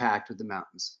make a pact with the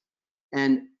mountains,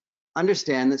 and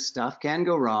understand that stuff can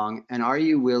go wrong. And are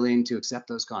you willing to accept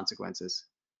those consequences?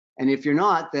 And if you're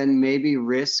not, then maybe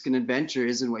risk and adventure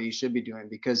isn't what you should be doing,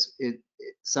 because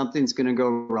something's going to go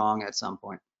wrong at some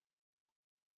point.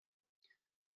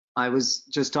 I was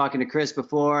just talking to Chris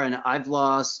before, and I've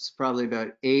lost probably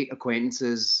about 8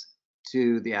 acquaintances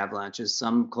to the avalanches,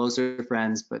 some closer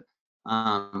friends, but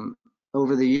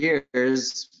over the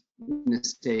years,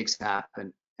 mistakes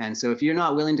happen. And so if you're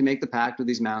not willing to make the pact with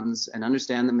these mountains and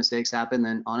understand that mistakes happen,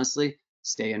 then honestly,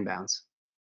 stay in bounds.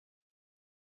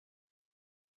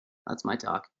 That's my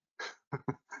talk.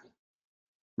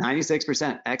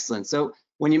 96%, excellent. So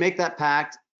when you make that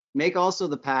pact, make also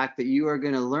the pact that you are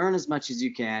going to learn as much as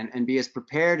you can and be as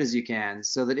prepared as you can,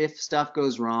 so that if stuff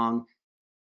goes wrong,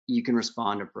 you can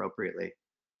respond appropriately.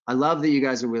 I love that you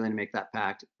guys are willing to make that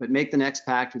pact, but make the next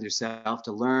pact with yourself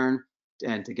to learn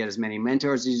and to get as many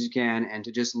mentors as you can, and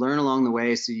to just learn along the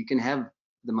way so you can have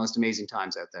the most amazing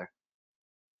times out there.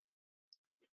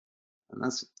 And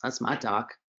that's my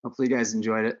talk. Hopefully you guys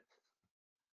enjoyed it.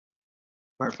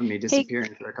 apart from me Hey,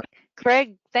 disappearing for a couple.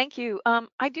 Greg, thank you.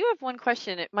 I do have one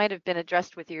question. It might have been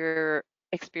addressed with your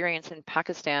experience in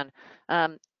Pakistan.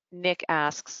 Nick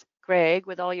asks, Greg,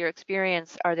 with all your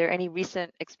experience, are there any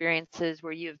recent experiences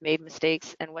where you have made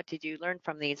mistakes, and what did you learn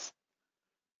from these?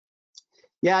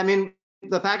 Yeah, I mean,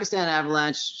 the Pakistan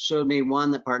avalanche showed me,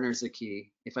 one, that partners are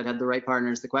key. If I'd had the right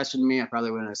partners that questioned me, I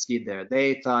probably wouldn't have skied there.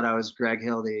 They thought I was Greg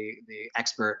Hill, the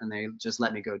expert, and they just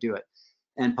let me go do it.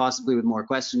 And possibly with more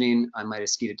questioning, I might have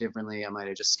skied it differently. I might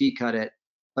have just ski cut it.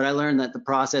 But I learned that the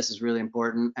process is really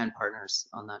important, and partners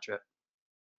on that trip.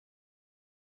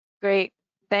 Great,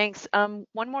 thanks. One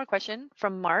more question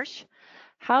from Marsh.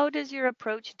 How does your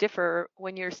approach differ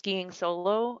when you're skiing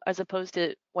solo as opposed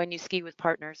to when you ski with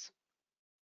partners?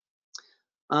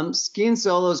 Skiing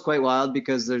solo is quite wild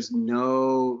because there's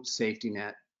no safety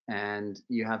net, and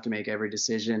you have to make every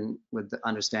decision with the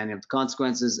understanding of the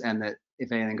consequences, and that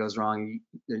if anything goes wrong,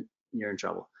 you're in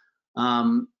trouble.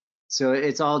 So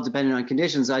it's all dependent on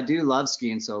conditions. I do love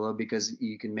skiing solo because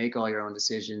you can make all your own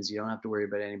decisions. You don't have to worry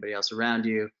about anybody else around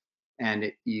you,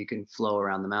 and you can flow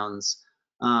around the mountains.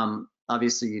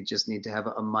 Obviously, you just need to have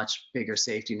a much bigger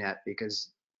safety net because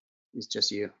it's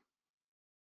just you.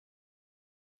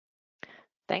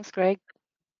 Thanks, Greg.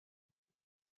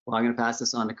 Well, I'm going to pass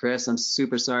this on to Chris. I'm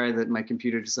super sorry that my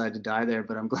computer decided to die there,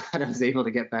 but I'm glad I was able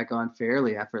to get back on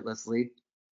fairly effortlessly.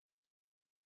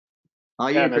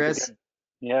 All you, Chris.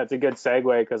 Yeah, it's a good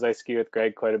segue because I ski with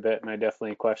Greg quite a bit, and I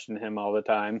definitely question him all the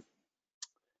time.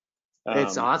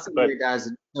 It's awesome what he does.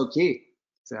 It's so key.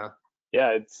 So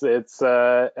yeah, it's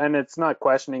and it's not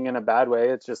questioning in a bad way.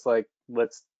 It's just like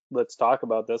let's talk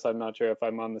about this. I'm not sure if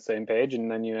I'm on the same page, and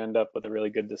then you end up with a really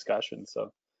good discussion.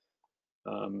 So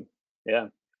yeah.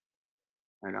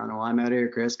 I don't know why I'm out here,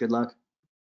 Chris. Good luck.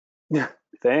 Yeah,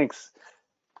 thanks.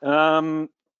 All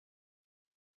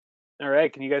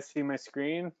right, can you guys see my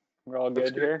screen? We're all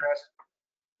good here. Chris.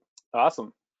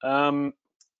 Awesome.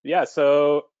 Yeah,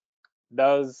 so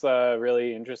that was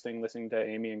really interesting listening to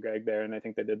Amy and Greg there, and I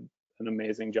think they did an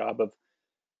amazing job of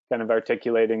kind of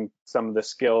articulating some of the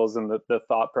skills and the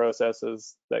thought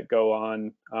processes that go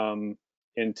on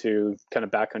into kind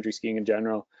of backcountry skiing in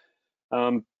general.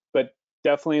 But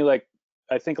definitely, like,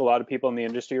 I think a lot of people in the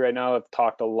industry right now have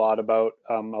talked a lot about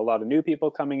a lot of new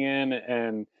people coming in,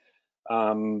 and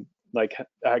like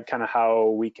kind of how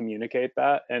we communicate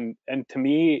that. And to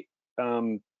me,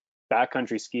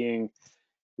 backcountry skiing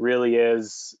really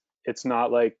is, it's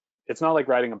not like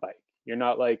riding a bike. You're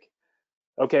not like,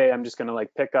 okay, I'm just gonna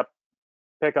like pick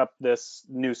up this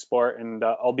new sport and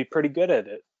I'll be pretty good at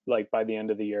it like by the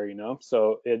end of the year, you know.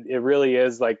 So it really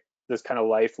is like this kind of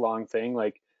lifelong thing,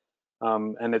 like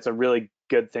and it's a really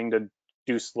good thing to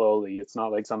do slowly. It's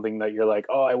not like something that you're like,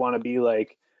 oh, I want to be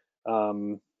like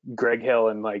Greg Hill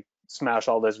and like smash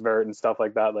all this vert and stuff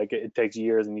like that. Like it takes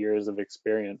years and years of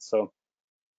experience. So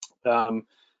for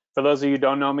those of you who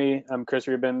don't know me, I'm Chris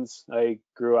Rubens. I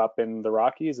grew up in the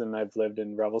Rockies and I've lived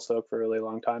in Revelstoke for a really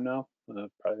long time now,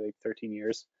 probably like 13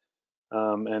 years,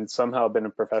 and somehow been a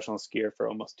professional skier for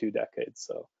almost 2 decades.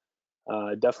 So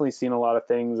definitely seen a lot of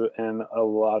things and a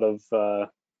lot of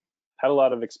had a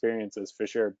lot of experiences for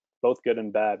sure, both good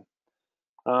and bad.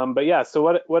 But yeah,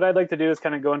 so what I'd like to do is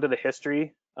kind of go into the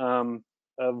history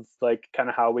of like kind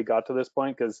of how we got to this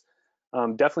point, because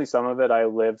definitely some of it I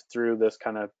lived through this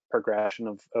kind of progression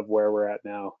of where we're at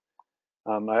now.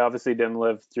 I obviously didn't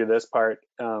live through this part.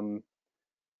 Kind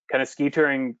of ski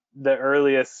touring, the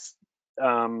earliest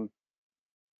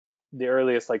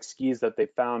like skis that they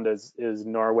found is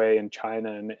Norway and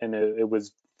China, and it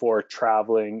was for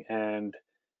traveling and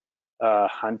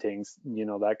hunting, you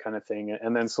know, that kind of thing.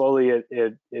 And then slowly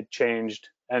it changed.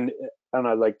 And I don't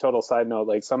know, like total side note,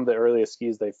 like some of the earliest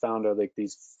skis they found are like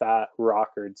these fat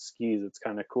rockered skis. It's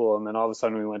kind of cool. And then all of a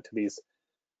sudden we went to these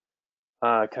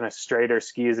kind of straighter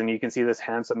skis, and you can see this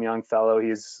handsome young fellow.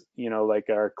 He's, you know, like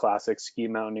our classic ski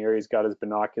mountaineer. He's got his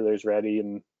binoculars ready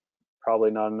and probably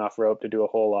not enough rope to do a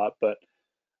whole lot, but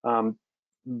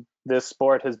this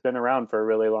sport has been around for a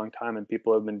really long time and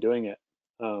people have been doing it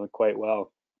quite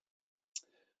well.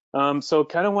 So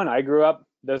kind of when I grew up,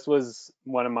 this was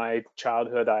one of my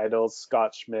childhood idols,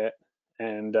 Scott Schmidt,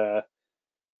 and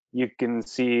you can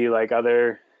see, like,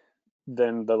 other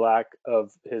than the lack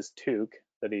of his toque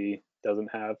that he doesn't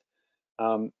have,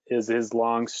 is his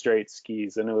long straight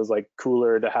skis, and it was like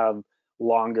cooler to have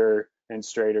longer and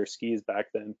straighter skis back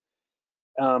then.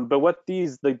 But what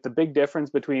these, like, the big difference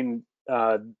between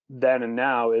then and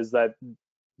now is that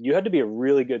you had to be a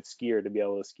really good skier to be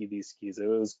able to ski these skis. It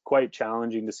was quite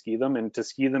challenging to ski them, and to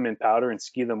ski them in powder and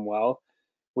ski them well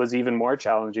was even more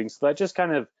challenging. So that just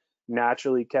kind of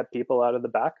naturally kept people out of the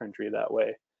backcountry that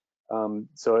way.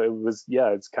 So it was, yeah,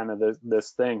 it's kind of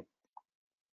this thing.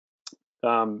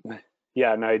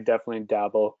 Yeah, and I definitely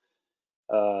dabble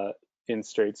in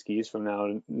straight skis from now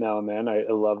and then. I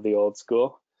love the old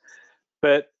school.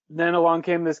 But then along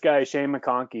came this guy, Shane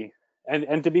McConkey.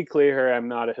 And to be clear here, I'm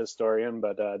not a historian,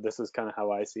 but this is kind of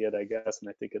how I see it, I guess, and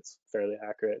I think it's fairly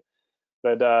accurate.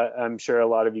 But I'm sure a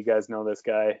lot of you guys know this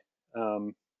guy,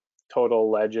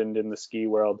 total legend in the ski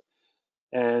world.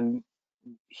 And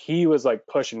he was like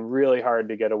pushing really hard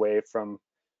to get away from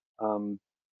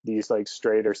these like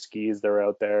straighter skis that are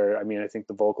out there. I mean, I think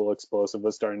the Vocal Explosive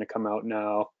was starting to come out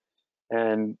now.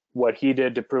 And what he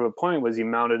did to prove a point was he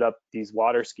mounted up these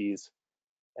water skis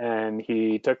and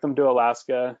he took them to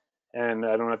Alaska. And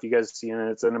I don't know if you guys have seen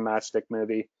it, it's in a Matchstick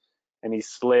movie. And he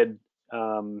slid,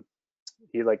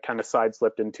 he like kind of side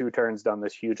slipped in 2 turns down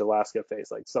this huge Alaska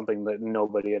face, like something that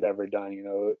nobody had ever done. You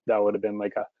know, that would have been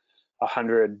like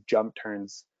 100 jump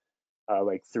turns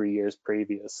like 3 years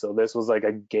previous. So this was like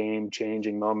a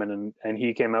game-changing moment, and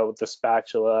he came out with the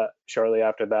spatula shortly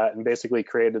after that, and basically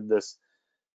created this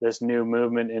new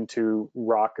movement into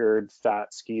rockered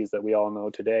fat skis that we all know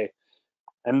today.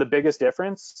 And the biggest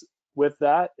difference with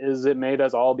that is it made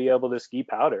us all be able to ski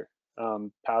powder.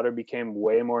 Powder became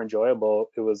way more enjoyable.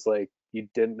 It was like you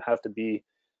didn't have to be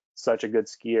such a good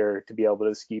skier to be able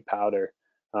to ski powder.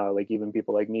 Like even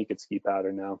people like me could ski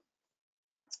powder now.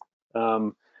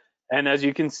 And as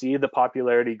you can see, the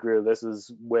popularity grew. This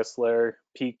is Whistler,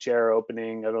 peak chair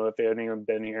opening. I don't know if anyone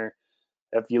been here.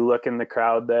 If you look in the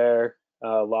crowd there,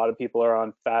 a lot of people are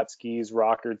on fat skis,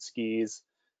 rockered skis.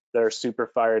 They're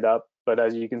super fired up. But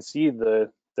as you can see,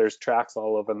 there's tracks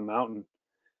all over the mountain.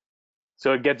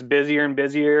 So it gets busier and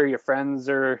busier. Your friends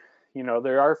are, you know,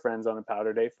 there are friends on a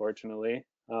powder day, fortunately.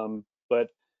 But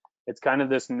it's kind of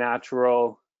this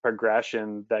natural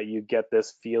progression that you get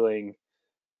this feeling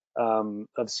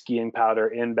of skiing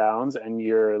powder inbounds, and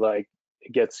you're like,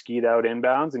 get skied out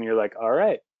inbounds, and you're like, all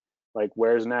right, like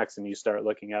where's next? And you start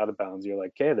looking out of bounds. You're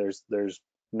like, okay, there's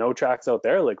no tracks out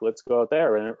there. Like let's go out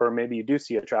there. Or maybe you do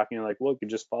see a track and you're like, well, you can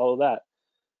just follow that.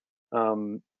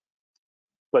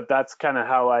 But that's kind of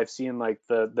how I've seen like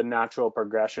the natural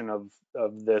progression of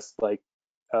this like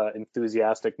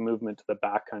enthusiastic movement to the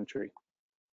backcountry.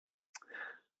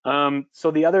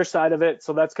 So the other side of it,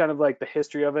 so that's kind of like the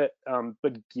history of it,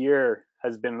 but gear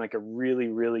has been like a really,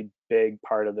 really big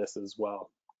part of this as well.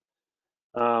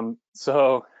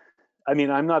 So, I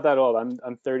mean, I'm not that old,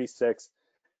 I'm 36,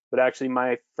 but actually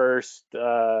my first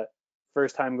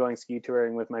time going ski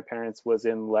touring with my parents was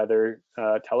in leather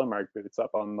telemark boots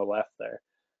up on the left there.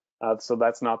 So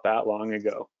that's not that long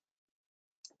ago.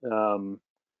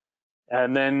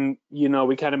 And then, you know,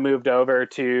 we kind of moved over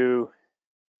to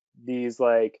these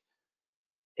like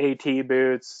AT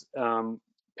boots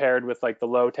paired with like the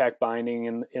low tech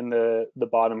binding in the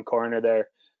bottom corner there.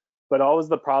 But always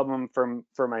the problem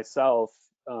for myself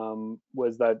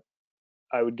was that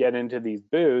I would get into these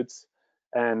boots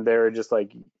and they were just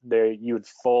like, you would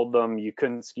fold them, you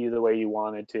couldn't ski the way you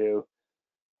wanted to.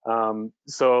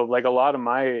 So like a lot of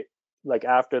my, like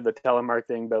after the telemark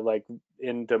thing, but like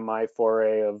into my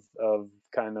foray of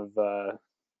kind of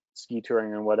ski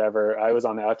touring and whatever, I was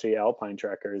on actually Alpine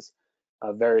Trekkers,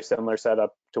 a very similar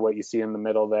setup to what you see in the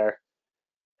middle there.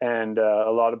 And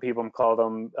a lot of people call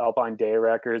them Alpine Day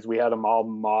Wreckers. We had them all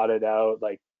modded out,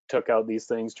 like took out these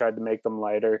things, tried to make them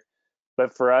lighter.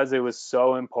 But for us, it was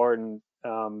so important.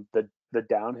 The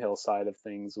downhill side of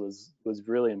things was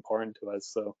really important to us.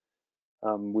 So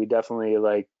we definitely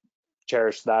like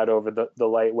cherish that over the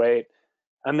lightweight.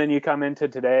 And then you come into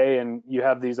today and you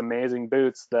have these amazing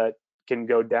boots that can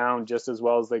go down just as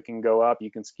well as they can go up.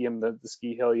 You can ski them the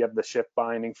ski hill. You have the shift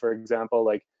binding, for example.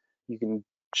 Like you can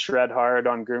shred hard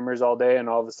on groomers all day, and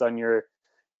all of a sudden you're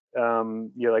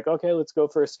like, okay, let's go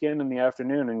for a skin in the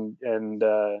afternoon, and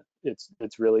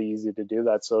it's really easy to do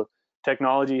that. So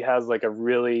technology has like a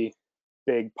really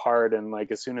big part, and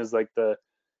like as soon as like the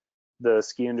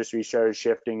ski industry started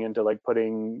shifting into like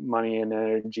putting money and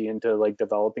energy into like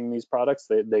developing these products,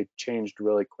 they changed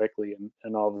really quickly,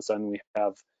 and all of a sudden we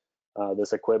have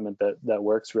this equipment that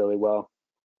works really well.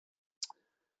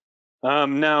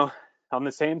 Now, on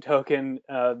the same token,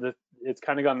 it's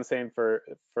kind of gone the same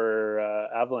for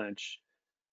avalanche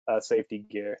safety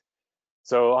gear.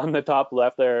 So on the top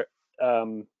left there,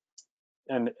 and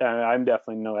I'm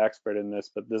definitely no expert in this,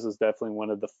 but this is definitely one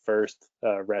of the first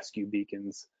rescue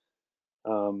beacons.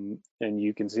 And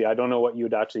you can see, I don't know what you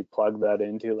would actually plug that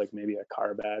into, like maybe a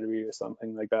car battery or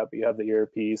something like that, but you have the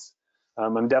earpiece.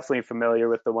 I'm definitely familiar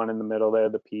with the one in the middle there,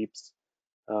 the Peeps.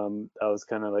 That was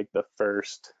kind of like the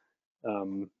first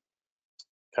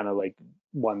kind of like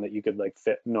one that you could like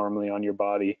fit normally on your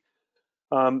body.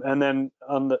 And then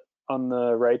on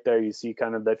the right there, you see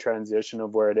kind of the transition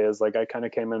of where it is. Like I kind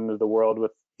of came into the world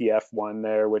with the F1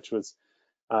 there, which was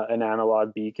an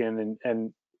analog beacon,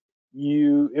 and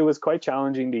it was quite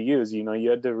challenging to use. You know, you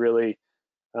had to really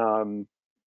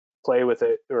play with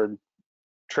it or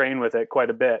train with it quite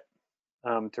a bit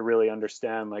to really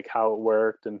understand like how it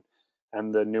worked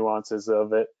and the nuances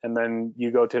of it. And then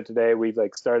you go to today, we've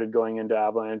like started going into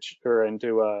avalanche or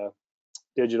into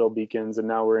digital beacons, and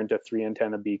now we're into 3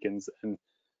 antenna beacons. And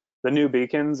the new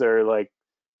beacons are like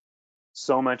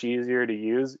so much easier to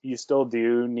use. You still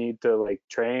do need to like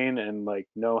train and like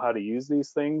know how to use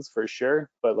these things for sure,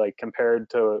 but like compared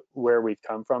to where we've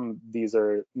come from, these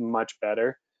are much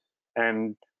better.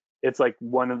 And it's like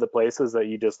one of the places that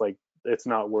you just like, it's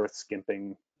not worth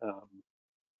skimping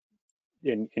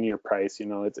in your price. You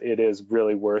know, it is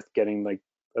really worth getting like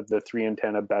the 3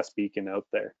 antenna best beacon out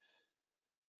there.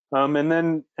 And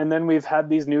then we've had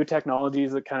these new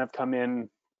technologies that kind of come in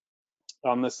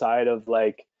on the side of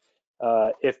like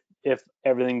if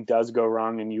everything does go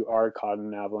wrong and you are caught in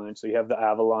an avalanche. So you have the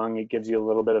Avalon. It gives you a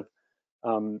little bit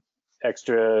of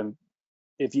extra.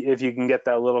 If you can get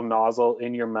that little nozzle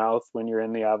in your mouth when you're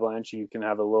in the avalanche, you can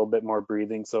have a little bit more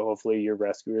breathing. So hopefully your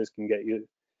rescuers can get you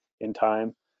in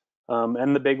time.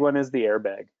 And the big one is the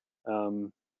airbag.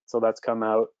 So that's come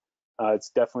out. It's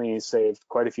definitely saved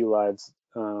quite a few lives.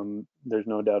 There's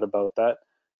no doubt about that.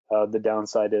 The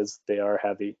downside is they are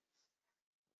heavy.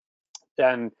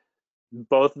 And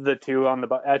both of the two on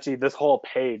the actually this whole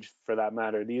page for that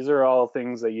matter, these are all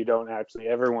things that you don't actually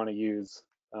ever want to use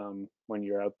when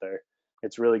you're out there.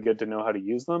 It's really good to know how to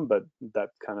use them, but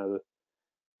that's kind of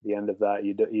the end of that.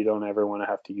 You don't ever want to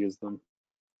have to use them.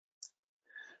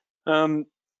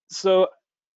 So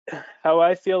how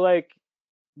I feel like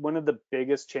one of the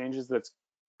biggest changes that's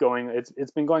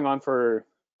it's been going on for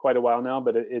quite a while now,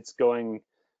 but it's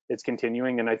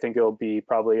continuing, and I think it'll be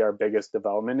probably our biggest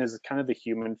development is kind of the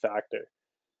human factor.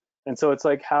 And so it's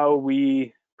like how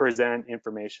we present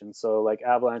information. So like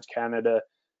Avalanche Canada,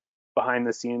 behind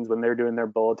the scenes when they're doing their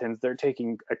bulletins, they're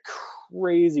taking a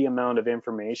crazy amount of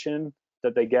information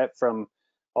that they get from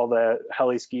all the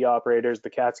heli ski operators, the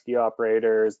cat ski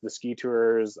operators, the ski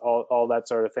tours, all that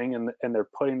sort of thing, and they're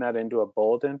putting that into a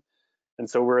bulletin. And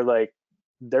so we're like,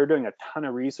 they're doing a ton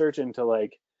of research into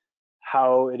like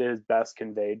how it is best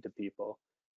conveyed to people,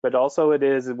 but also it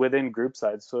is within group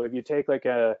size. So if you take like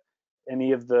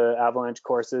any of the avalanche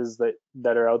courses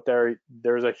that are out there,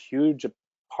 there's a huge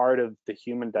part of the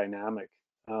human dynamic.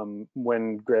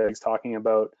 When Greg's talking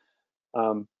about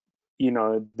you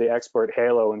know, the export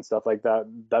halo and stuff like that,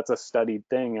 that's a studied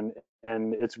thing,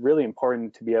 and it's really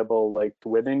important to be able, like,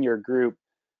 within your group,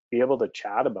 be able to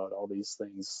chat about all these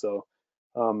things. So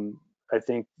I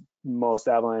think most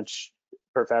avalanche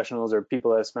professionals or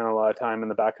people that spend a lot of time in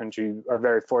the backcountry are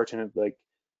very fortunate,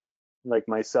 like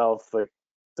myself, like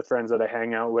the friends that I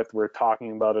hang out with, we're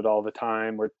talking about it all the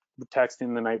time. We're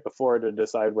texting the night before to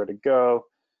decide where to go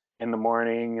in the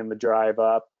morning and the drive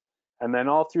up. And then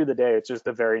all through the day, it's just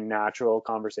a very natural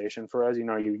conversation for us. You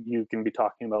know, you can be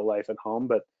talking about life at home,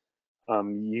 but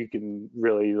you can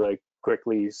really like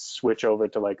quickly switch over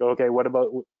to like, okay, what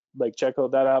about like check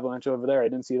out that avalanche over there? I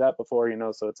didn't see that before, you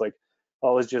know. So it's like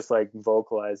always just like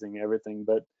vocalizing everything.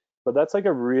 But that's like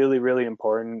a really, really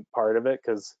important part of it,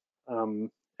 because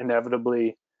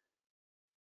inevitably,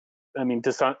 I mean,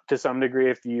 to some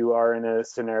degree, if you are in a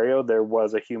scenario, there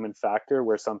was a human factor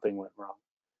where something went wrong.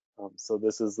 So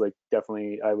this is like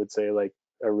definitely, I would say, like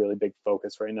a really big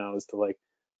focus right now is to like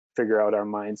figure out our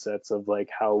mindsets of like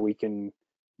how we can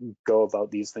go about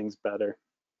these things better.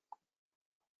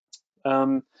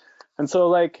 And so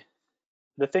like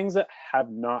the things that have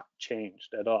not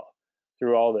changed at all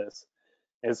through all this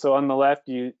is, so on the left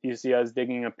you see us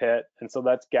digging a pit, and so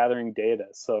that's gathering data.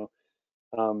 So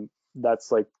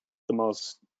that's like the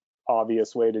most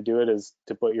obvious way to do it, is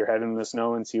to put your head in the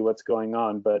snow and see what's going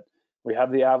on. But we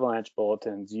have the avalanche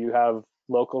bulletins, you have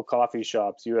local coffee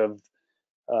shops, you have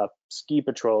ski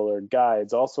patrol or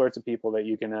guides, all sorts of people that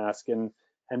you can ask. And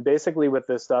basically with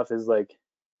this stuff is like,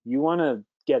 you want to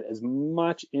get as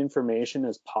much information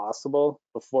as possible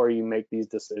before you make these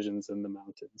decisions in the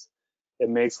mountains. It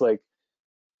makes like,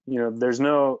 you know, there's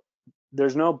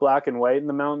no black and white in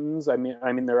the mountains. I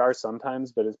mean there are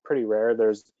sometimes, but it's pretty rare.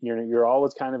 You're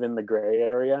always kind of in the gray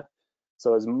area.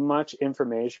 So as much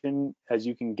information as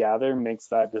you can gather makes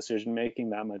that decision making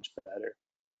that much better.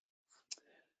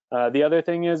 The other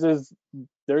thing is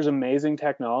there's amazing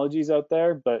technologies out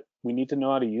there, but we need to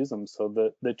know how to use them.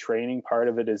 So the training part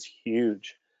of it is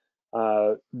huge.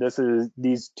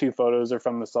 These two photos are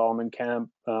from the Solomon camp.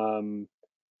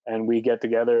 and we get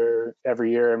together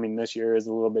every year. I mean, this year is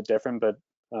a little bit different, but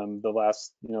the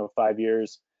last 5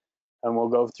 years, and we'll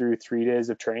go through 3 days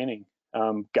of training.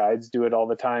 Guides do it all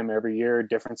the time, every year,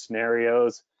 different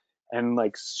scenarios, and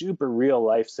like super real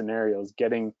life scenarios,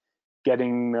 getting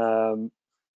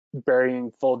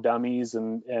burying full dummies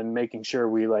and making sure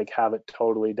we like have it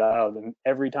totally dialed. And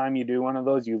every time you do one of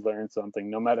those, you learn something,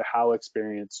 no matter how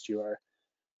experienced you are.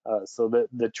 So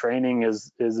the training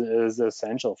is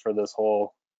essential for this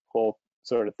whole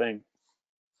sort of thing.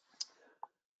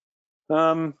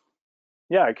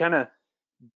 Yeah, I kind of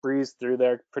breezed through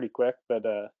there pretty quick, but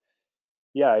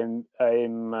yeah,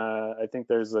 I think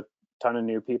there's a ton of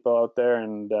new people out there,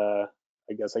 and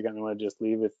I guess I kind of want to just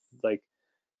leave with like,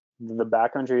 the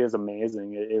backcountry is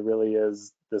amazing. It really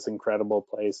is this incredible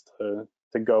place to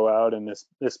go out, and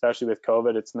especially with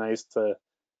COVID, it's nice to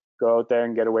go out there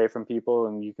and get away from people,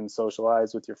 and you can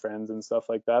socialize with your friends and stuff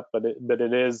like that. But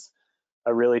it is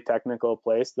a really technical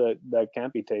place that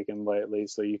can't be taken lightly.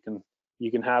 So you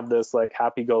can have this like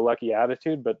happy-go-lucky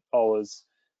attitude, but always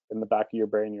in the back of your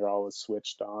brain, you're always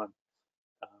switched on.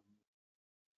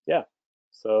 Yeah.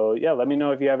 So yeah, let me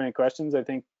know if you have any questions. I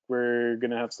think we're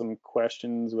gonna have some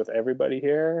questions with everybody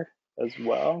here as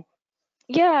well.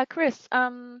 Yeah, Chris,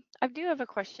 I do have a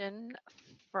question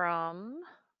from,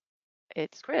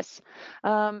 it's Chris.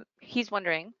 He's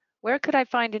wondering, where could I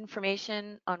find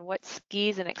information on what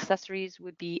skis and accessories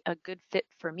would be a good fit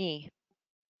for me?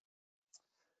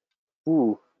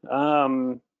 Ooh,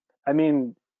 I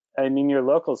mean your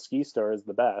local ski store is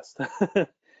the best.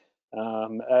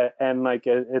 And like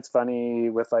it's funny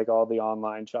with like all the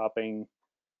online shopping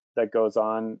that goes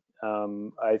on.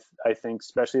 I think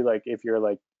especially like if you're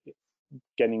like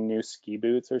getting new ski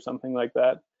boots or something like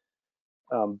that,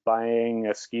 buying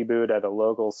a ski boot at a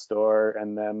local store,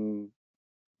 and then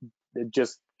it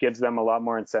just gives them a lot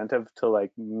more incentive to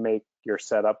like make your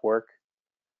setup work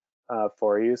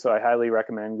for you. So I highly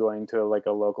recommend going to like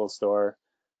a local store.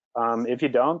 If you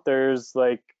don't, there's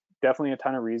like definitely a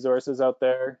ton of resources out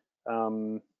there.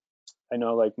 I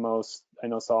know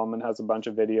Solomon has a bunch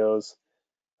of videos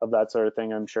of that sort of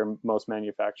thing. I'm sure most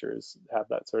manufacturers have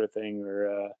that sort of thing,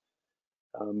 or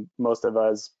most of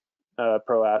us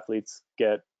pro athletes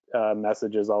get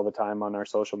messages all the time on our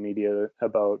social media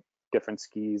about different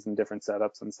skis and different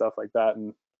setups and stuff like that.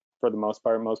 And for the most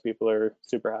part, most people are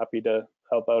super happy to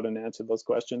help out and answer those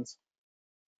questions.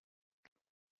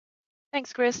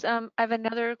 Thanks, Chris. I have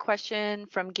another question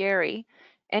from Gary.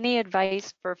 Any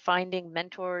advice for finding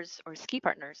mentors or ski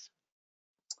partners?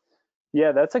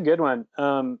 Yeah, that's a good one.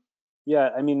 Yeah,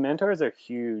 I mean, mentors are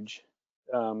huge,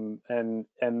 and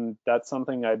that's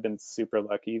something I've been super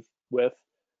lucky with.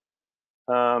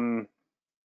 I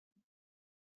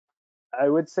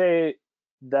would say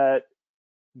that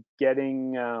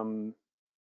getting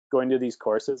going to these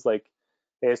courses like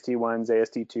AST1s,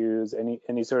 AST2s,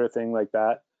 any sort of thing like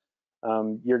that,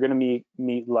 you're going to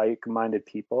meet like-minded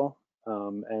people,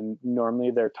 and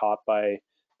normally they're taught by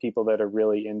people that are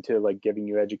really into like giving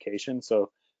you education.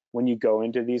 So when you go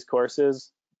into these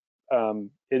courses,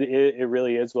 it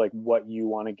really is like what you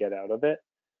want to get out of it.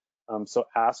 So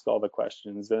ask all the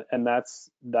questions, and that's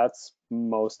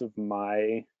most of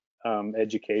my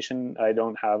education. I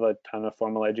don't have a ton of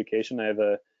formal education. I have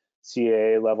a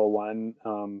CAA level 1,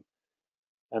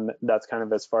 and that's kind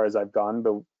of as far as I've gone.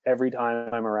 But every time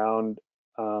I'm around,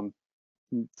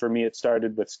 for me, it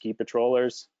started with ski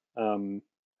patrollers, and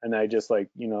I just like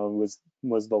was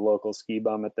the local ski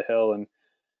bum at the hill, and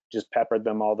just peppered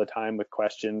them all the time with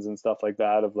questions and stuff like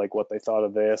that, of like what they thought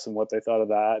of this and what they thought of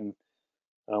that, and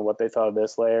what they thought of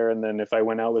this layer. And then if I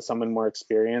went out with someone more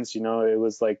experienced, it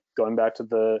was like going back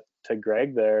to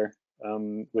Greg there,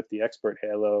 with the expert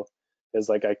halo, is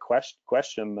like I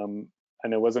questioned them,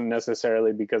 and it wasn't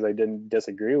necessarily because I didn't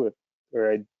disagree with,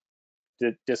 or I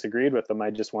disagreed with them.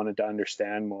 I just wanted to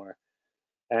understand more.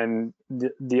 And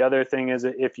the other thing is,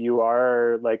 if you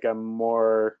are like a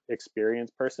more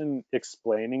experienced person,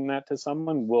 explaining that to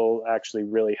someone will actually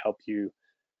really help you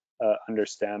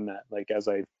understand that. Like as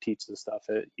I teach the stuff,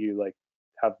 you like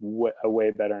have a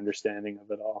way better understanding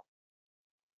of it all.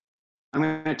 I'm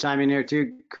going to chime in here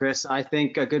too, Chris. I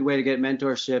think a good way to get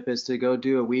mentorship is to go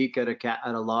do a week at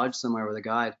a lodge somewhere with a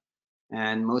guide.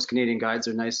 And most Canadian guides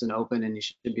are nice and open, and you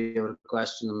should be able to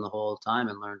question them the whole time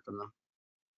and learn from them.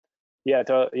 Yeah,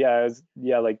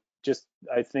 like just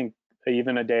I think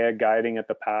even a day of guiding at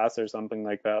the pass or something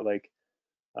like that, like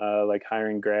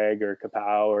hiring Greg or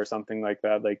Kapow or something like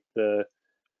that, like the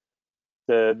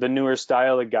newer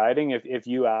style of guiding. If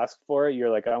you ask for it,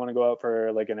 you're like, I want to go out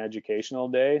for like an educational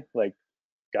day, like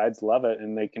guides love it,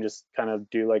 and they can just kind of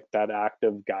do like that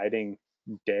active guiding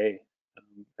day.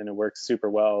 and it works super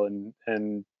well.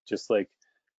 And just like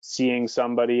seeing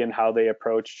somebody and how they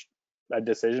approach a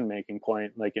decision-making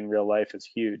point, like in real life, is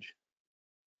huge.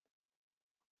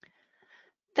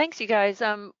 Thanks, you guys.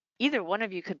 Either one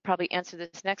of you could probably answer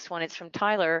this next one. It's from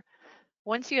Tyler.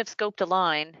 Once you have scoped a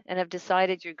line and have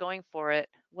decided you're going for it,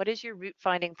 what is your route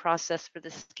finding process for the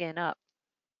skin up?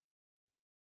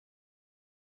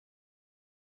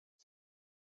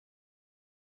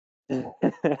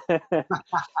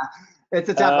 It's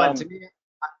a tough one. To me,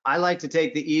 I like to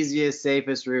take the easiest,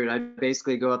 safest route. I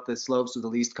basically go up the slopes with the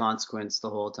least consequence the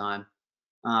whole time.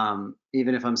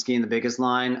 Even if I'm skiing the biggest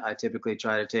line, I typically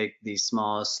try to take the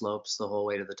smallest slopes the whole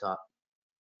way to the top.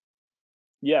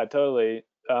 Yeah, totally.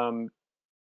 I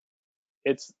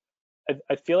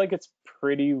feel like it's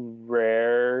pretty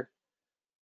rare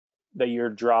that you're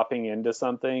dropping into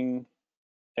something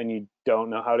and you don't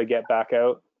know how to get back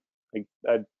out. Like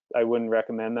I wouldn't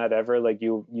recommend that ever. Like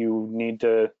you need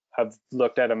to have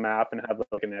looked at a map and have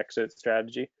like an exit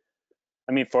strategy.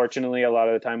 I mean, fortunately, a lot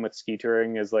of the time with ski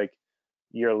touring is like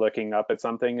you're looking up at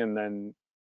something, and then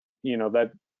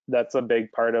that's a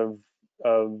big part of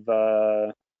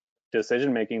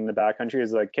decision making in the backcountry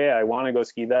is like, okay, I want to go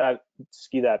ski that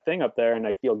thing up there, and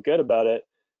I feel good about it.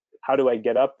 How do I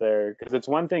get up there? Because it's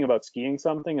one thing about skiing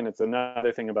something, and it's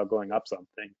another thing about going up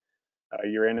something.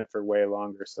 You're in it for way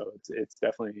longer, so it's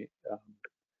definitely.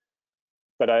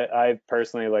 But I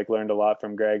personally like learned a lot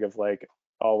from Greg of like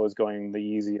always going the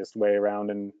easiest way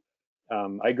around, and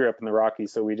I grew up in the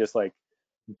Rockies, so we just like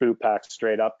boot pack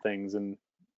straight up things, and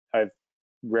I've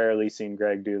rarely seen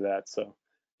Greg do that. So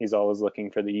he's always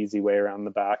looking for the easy way around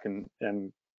the back, and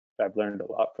I've learned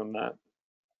a lot from that.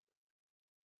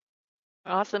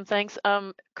 Awesome, thanks.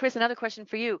 Chris, another question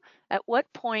for you. At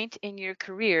what point in your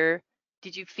career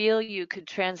did you feel you could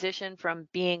transition from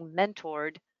being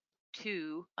mentored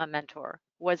to a mentor?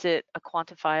 Was it a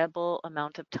quantifiable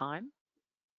amount of time?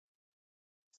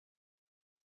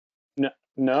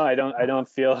 No, I don't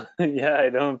feel yeah, I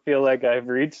don't feel like I've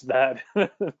reached that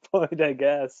point, I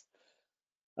guess.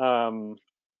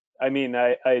 I mean,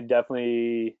 I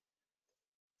definitely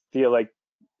feel like,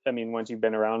 I mean, once you've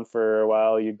been around for a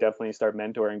while, you definitely start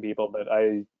mentoring people, but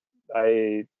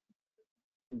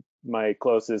my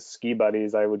closest ski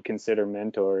buddies, I would consider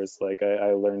mentors. Like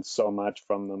I learned so much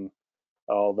from them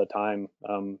all the time.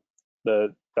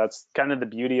 That's kind of the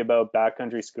beauty about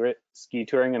backcountry ski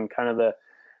touring, and kind of the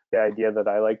idea that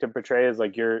I like to portray is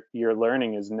like your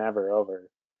learning is never over.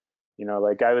 You know,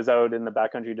 like I was out in the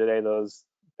backcountry today, those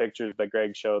pictures that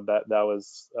Greg showed, that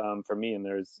was for me, and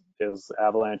it was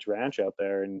Avalanche Ranch out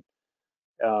there, and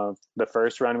the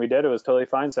first run we did, it was totally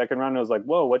fine. Second run, it was like,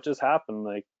 whoa, what just happened?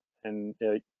 Like, and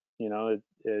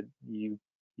you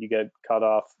get caught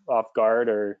off guard,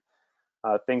 or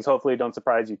things hopefully don't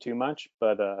surprise you too much,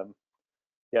 but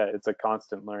yeah, it's a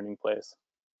constant learning place.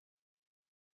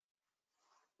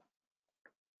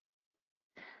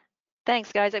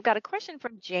 Thanks, guys. I've got a question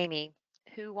from Jamie,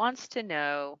 who wants to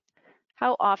know,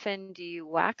 how often do you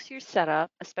wax your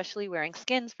setup, especially wearing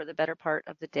skins for the better part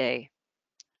of the day?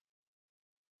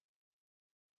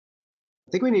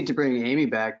 I think we need to bring Amy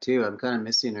back too. I'm kind of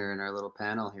missing her in our little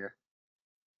panel here.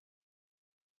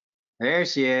 There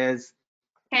she is.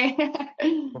 Hey.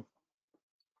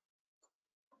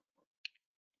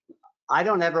 I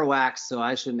don't ever wax, so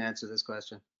I shouldn't answer this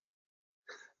question.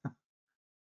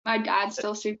 My dad's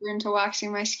still super into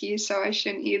waxing my skis, so I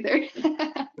shouldn't either.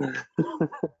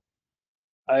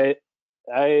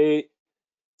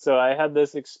 So I had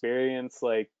this experience,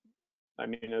 like, I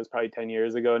mean, it was probably 10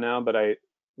 years ago now, but I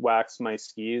waxed my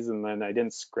skis and then I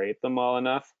didn't scrape them all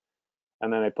enough.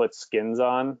 And then I put skins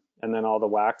on, and then all the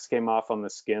wax came off on the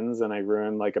skins, and I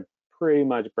ruined like a pretty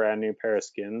much brand new pair of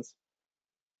skins.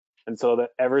 And so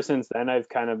that ever since then, I've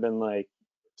kind of been like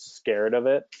scared of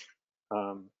it.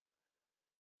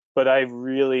 But I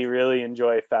really, really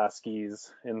enjoy fast skis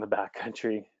in the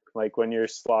backcountry. Like when you're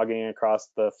slogging across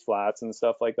the flats and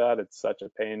stuff like that, it's such a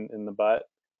pain in the butt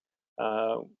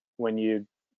when you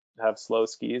have slow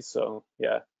skis. So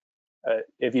yeah,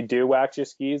 if you do wax your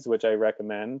skis, which I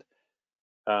recommend,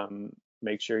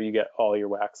 make sure you get all your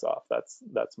wax off. That's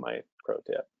my pro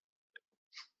tip.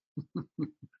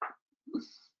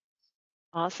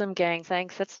 Awesome, gang.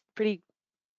 Thanks. That's pretty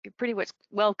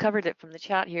well covered it from the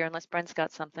chat here, unless Brent's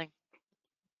got something.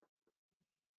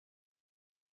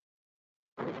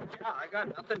 Yeah, I got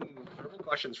nothing verbal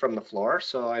questions from the floor,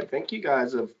 so I think you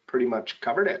guys have pretty much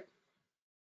covered it.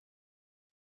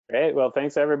 Great. Well,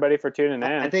 thanks everybody for tuning in.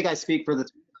 I think I speak for the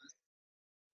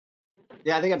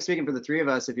I think I'm speaking for the three of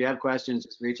us. If you have questions,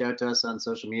 just reach out to us on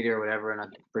social media or whatever, and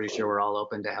I'm pretty sure we're all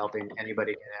open to helping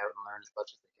anybody get out and learn as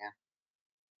much as they can.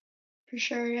 For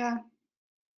sure, yeah.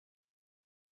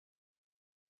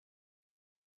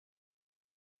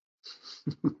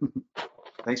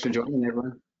 Thanks for joining,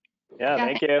 everyone. Yeah,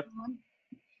 thank you.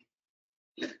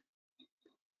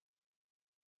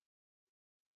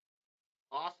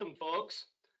 Awesome, folks.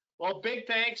 Well, big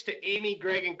thanks to Amy,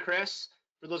 Greg, and Chris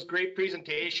for those great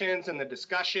presentations and the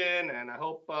discussion. And I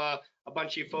hope a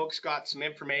bunch of you folks got some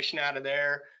information out of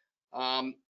there.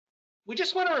 We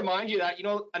just want to remind you that,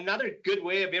 another good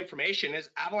way of information is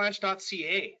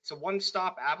avalanche.ca. It's a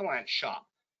one-stop avalanche shop.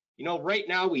 Right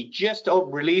now we just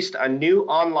released a new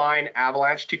online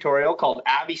avalanche tutorial called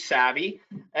Avi Savvy.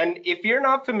 And if you're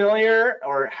not familiar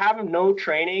or have no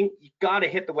training, you got to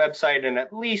hit the website and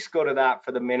at least go to that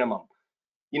for the minimum.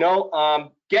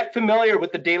 Get familiar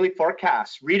with the daily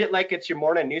forecast. Read it like it's your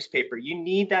morning newspaper. You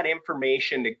need that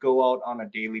information to go out on a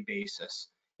daily basis.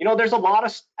 There's a lot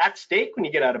at stake when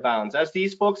you get out of bounds. As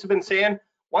these folks have been saying,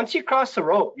 once you cross the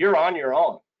rope, you're on your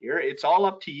own. It's all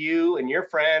up to you and your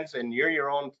friends, and you're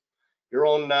your own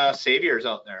saviors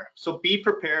out there. So be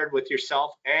prepared with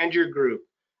yourself and your group.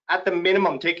 At the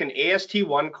minimum, take an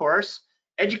AST1 course,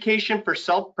 education for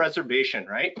self-preservation,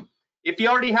 right? If you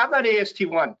already have that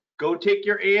AST1, go take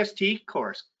your AST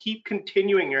course. Keep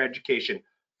continuing your education.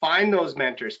 Find those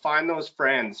mentors, find those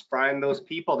friends, find those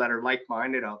people that are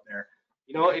like-minded out there.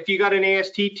 If you got an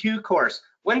AST2 course,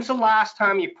 when's the last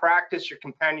time you practiced your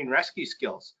companion rescue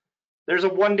skills? There's a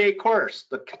one-day course,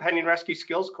 the companion rescue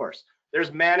skills course.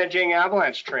 There's managing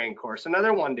avalanche terrain course,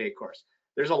 another one-day course.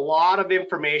 There's a lot of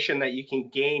information that you can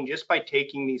gain just by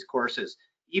taking these courses.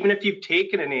 Even if you've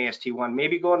taken an AST1,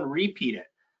 maybe go and repeat it.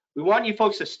 We want you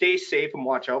folks to stay safe and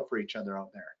watch out for each other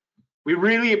out there. We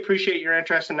really appreciate your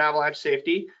interest in avalanche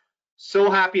safety.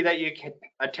 So happy that you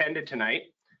attended tonight.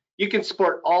 You can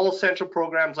support all essential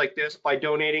programs like this by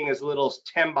donating as little as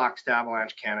 $10 to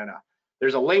Avalanche Canada.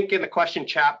 There's a link in the question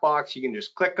chat box. You can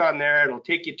just click on there. It'll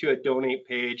take you to a donate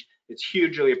page. It's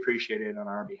hugely appreciated on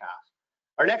our behalf.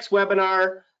 Our next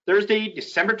webinar, Thursday,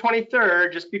 December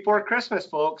 23rd, just before Christmas,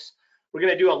 folks, we're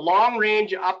going to do a long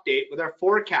range update with our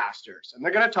forecasters. And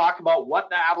they're going to talk about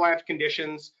what the avalanche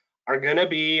conditions are going to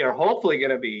be, or hopefully going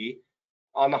to be,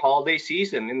 on the holiday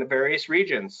season in the various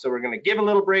regions. So we're going to give a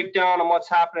little breakdown on what's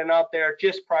happening out there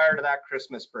just prior to that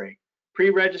Christmas break.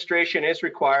 Pre-registration is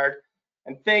required.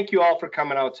 And thank you all for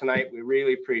coming out tonight. We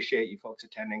really appreciate you folks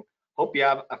attending. Hope you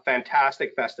have a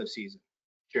fantastic festive season.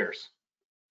 Cheers.